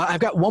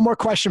 I've got one more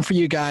question for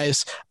you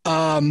guys.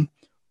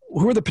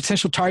 Who are the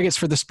potential targets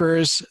for the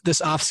Spurs this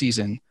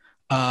offseason?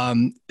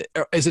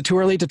 Is it too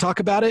early to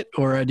talk about it,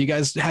 or do you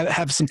guys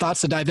have some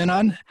thoughts to dive in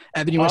on?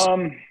 Evan, you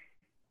want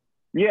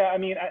Yeah, I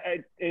mean,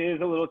 it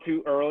is a little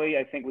too early.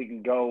 I think we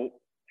can go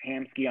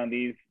hamski on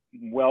these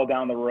well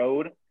down the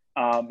road.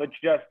 But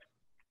just,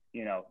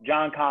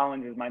 John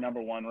Collins is my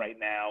number one right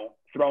now.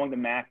 Throwing the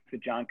max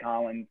at John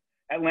Collins.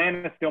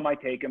 Atlanta still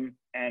might take him,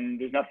 and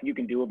there's nothing you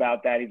can do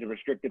about that. He's a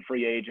restricted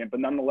free agent. But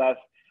nonetheless,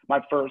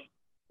 my first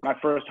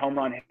home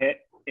run hit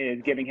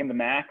is giving him the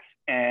max,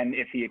 and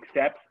if he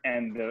accepts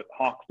and the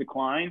Hawks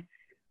decline,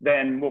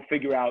 then we'll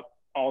figure out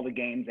all the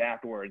games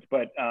afterwards.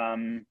 But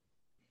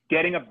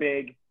getting a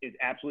big is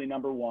absolutely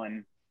number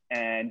one,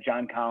 and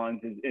John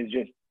Collins is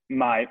just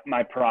my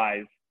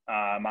prize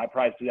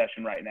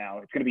possession right now.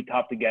 It's going to be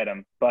tough to get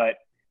him, but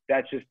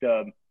that's just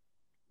the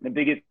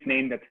biggest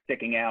name that's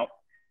sticking out.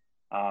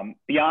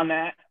 Beyond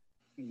that,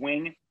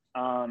 wing,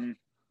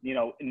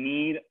 you're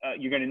going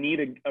to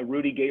need a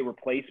Rudy Gay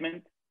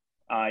replacement.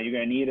 You're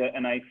going to need a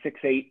nice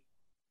 6'8",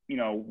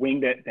 wing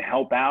to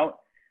help out.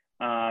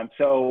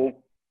 So,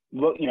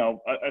 look,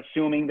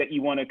 assuming that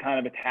you want to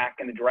kind of attack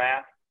in the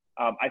draft,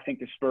 I think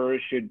the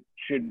Spurs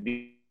should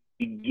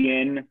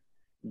begin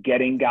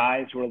getting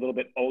guys who are a little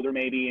bit older,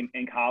 maybe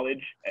in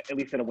college, at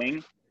least at a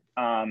wing,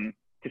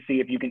 to see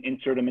if you can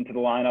insert them into the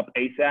lineup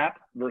ASAP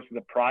versus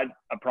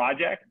a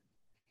project.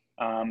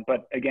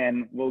 But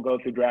again, we'll go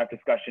through draft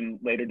discussion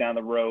later down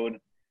the road.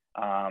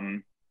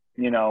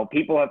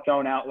 People have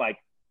thrown out like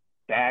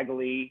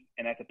Bagley,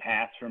 and that's a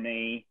pass for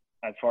me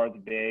as far as the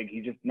big.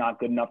 He's just not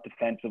good enough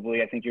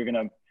defensively. I think you're going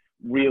to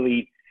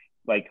really,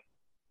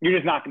 you're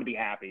just not going to be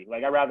happy.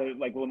 I'd rather,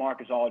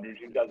 LaMarcus Aldridge,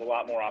 who does a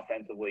lot more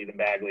offensively than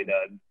Bagley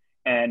does.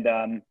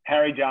 And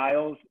Harry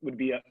Giles would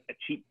be a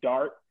cheap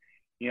dart.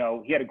 He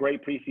had a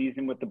great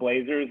preseason with the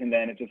Blazers, and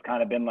then it's just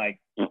kind of been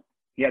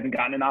he hasn't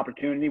gotten an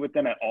opportunity with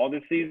them at all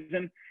this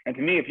season. And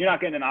to me, if you're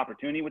not getting an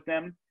opportunity with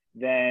them,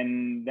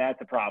 then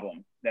that's a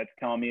problem. That's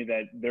telling me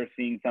that they're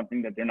seeing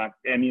something that they're not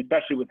 –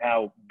 especially with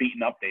how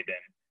beaten up they've been.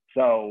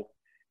 So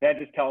that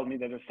just tells me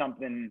that there's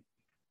something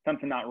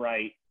not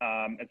right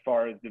as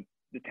far as the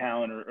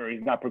talent, or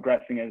he's not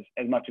progressing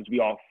as much as we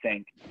all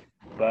think.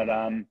 But,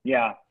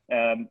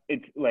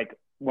 it's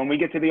when we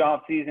get to the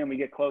offseason, we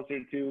get closer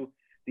to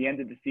the end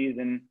of the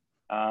season,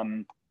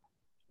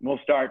 we'll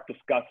start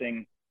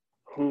discussing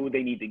who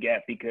they need to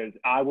get, because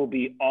I will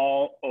be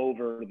all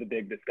over the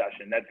big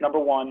discussion. That's number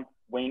one.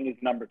 Wing is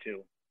number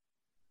two.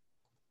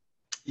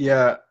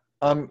 Yeah.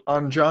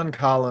 On John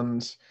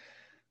Collins,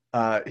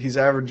 he's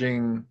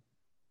averaging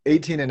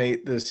 18 and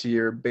 8 this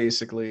year,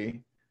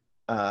 basically.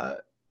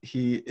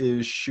 He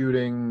is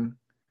shooting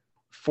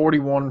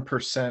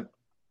 41%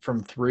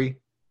 from three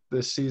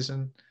this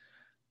season.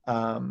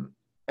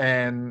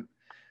 And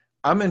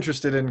I'm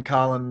interested in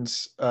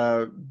Collins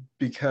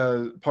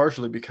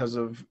partially because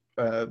of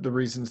the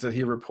reasons that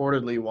he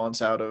reportedly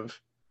wants out of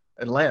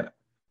Atlanta.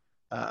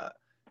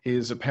 He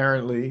is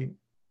apparently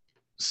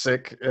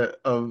sick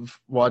of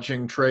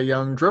watching Trae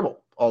Young dribble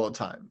all the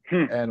time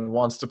and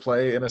wants to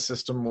play in a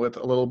system with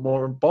a little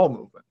more ball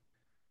movement.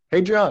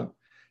 Hey, John,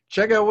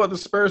 check out what the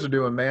Spurs are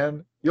doing,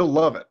 man. You'll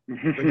love it.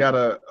 They got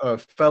a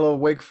fellow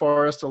Wake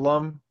Forest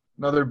alum,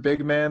 another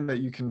big man that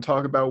you can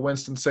talk about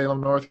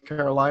Winston-Salem, North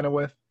Carolina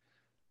with.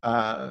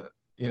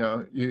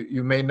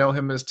 You may know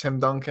him as Tim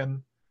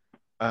Duncan.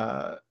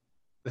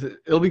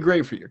 It'll be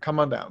great for you. Come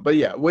on down. But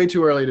yeah, way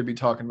too early to be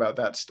talking about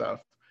that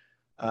stuff.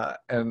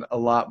 And a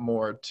lot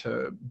more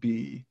to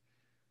be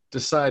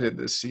decided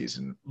this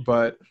season.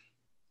 But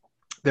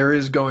there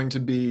is going to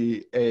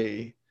be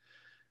a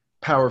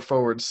power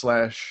forward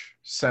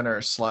 /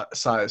 center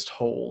sized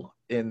hole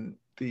in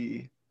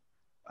the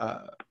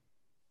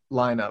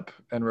lineup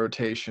and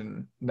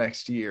rotation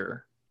next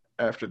year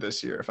after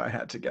this year, if I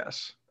had to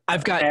guess.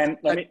 Let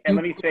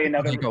me say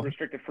another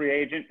restricted free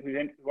agent who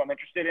I'm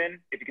interested in,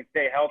 if he can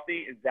stay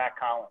healthy, is Zach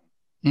Collins.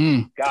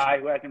 Guy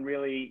who hasn't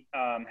really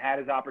had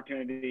his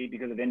opportunity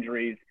because of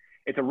injuries.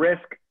 It's a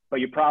risk, but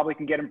you probably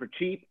can get him for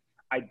cheap.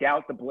 I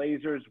doubt the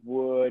Blazers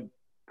would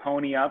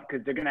pony up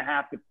because they're going to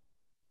have to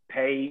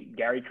pay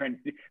Gary Trent.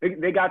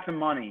 They got some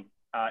money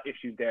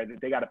issues there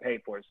that they got to pay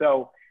for.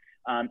 So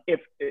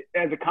if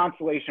as a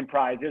consolation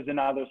prize, there's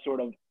another sort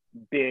of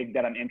big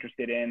that I'm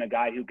interested in, a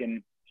guy who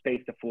can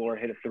space the floor,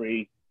 hit a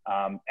three,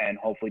 and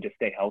hopefully just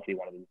stay healthy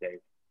one of these days.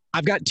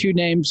 I've got two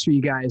names for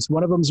you guys.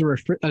 One of them's a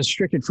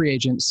restricted free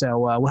agent, so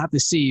we'll have to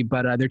see.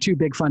 But they're two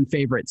big fun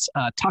favorites.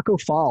 Taco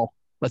Fall,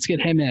 let's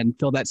get him in,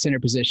 fill that center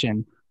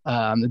position.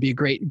 It'd be a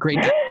great.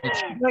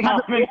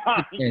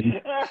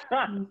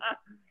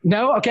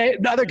 No, okay.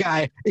 The other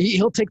guy,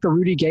 he'll take the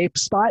Rudy Gay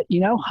spot.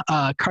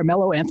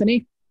 Carmelo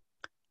Anthony.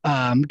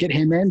 Get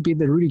him in, be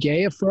the Rudy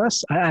Gay for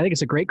us. I think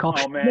it's a great call.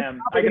 Oh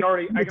man, I can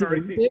already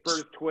see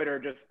Spurs Twitter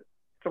just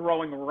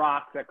throwing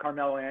rocks at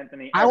Carmelo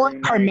Anthony. I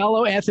want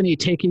Carmelo Anthony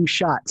taking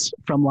shots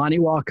from Lonnie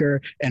Walker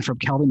and from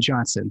Kelvin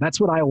Johnson.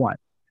 That's what I want.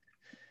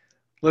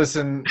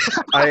 Listen,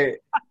 I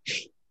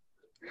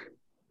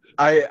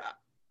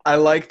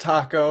like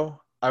Taco.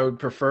 I would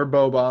prefer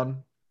Boban.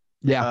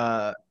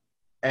 Yeah.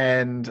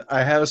 And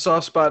I have a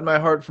soft spot in my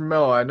heart for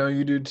Melo. I know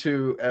you do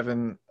too,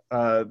 Evan.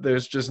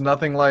 There's just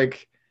nothing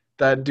like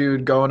that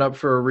dude going up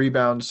for a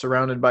rebound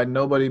surrounded by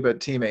nobody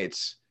but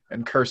teammates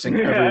and cursing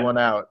everyone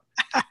out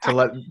to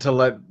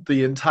let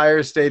the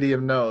entire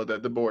stadium know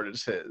that the board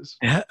is his.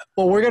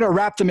 Well, we're going to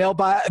wrap the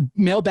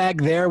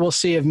mailbag there. We'll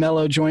see if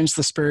Melo joins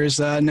the Spurs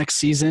next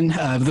season.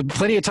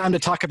 Plenty of time to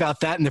talk about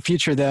that in the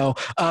future, though.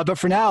 But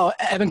for now,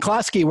 Evan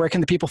Klosky, where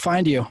can the people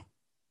find you?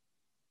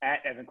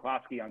 At Evan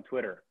Klosky on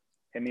Twitter.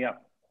 Hit me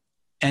up.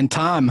 And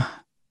Tom?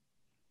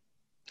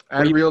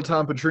 At Real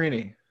Tom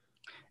Petrini.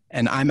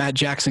 And I'm at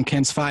Jackson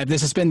Kens 5.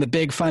 This has been the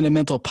Big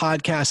Fundamental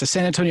Podcast, a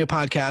San Antonio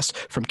podcast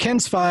from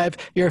Kens 5,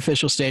 your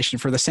official station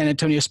for the San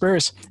Antonio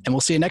Spurs. And we'll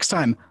see you next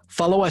time.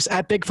 Follow us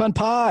at Big Fun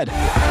Pod.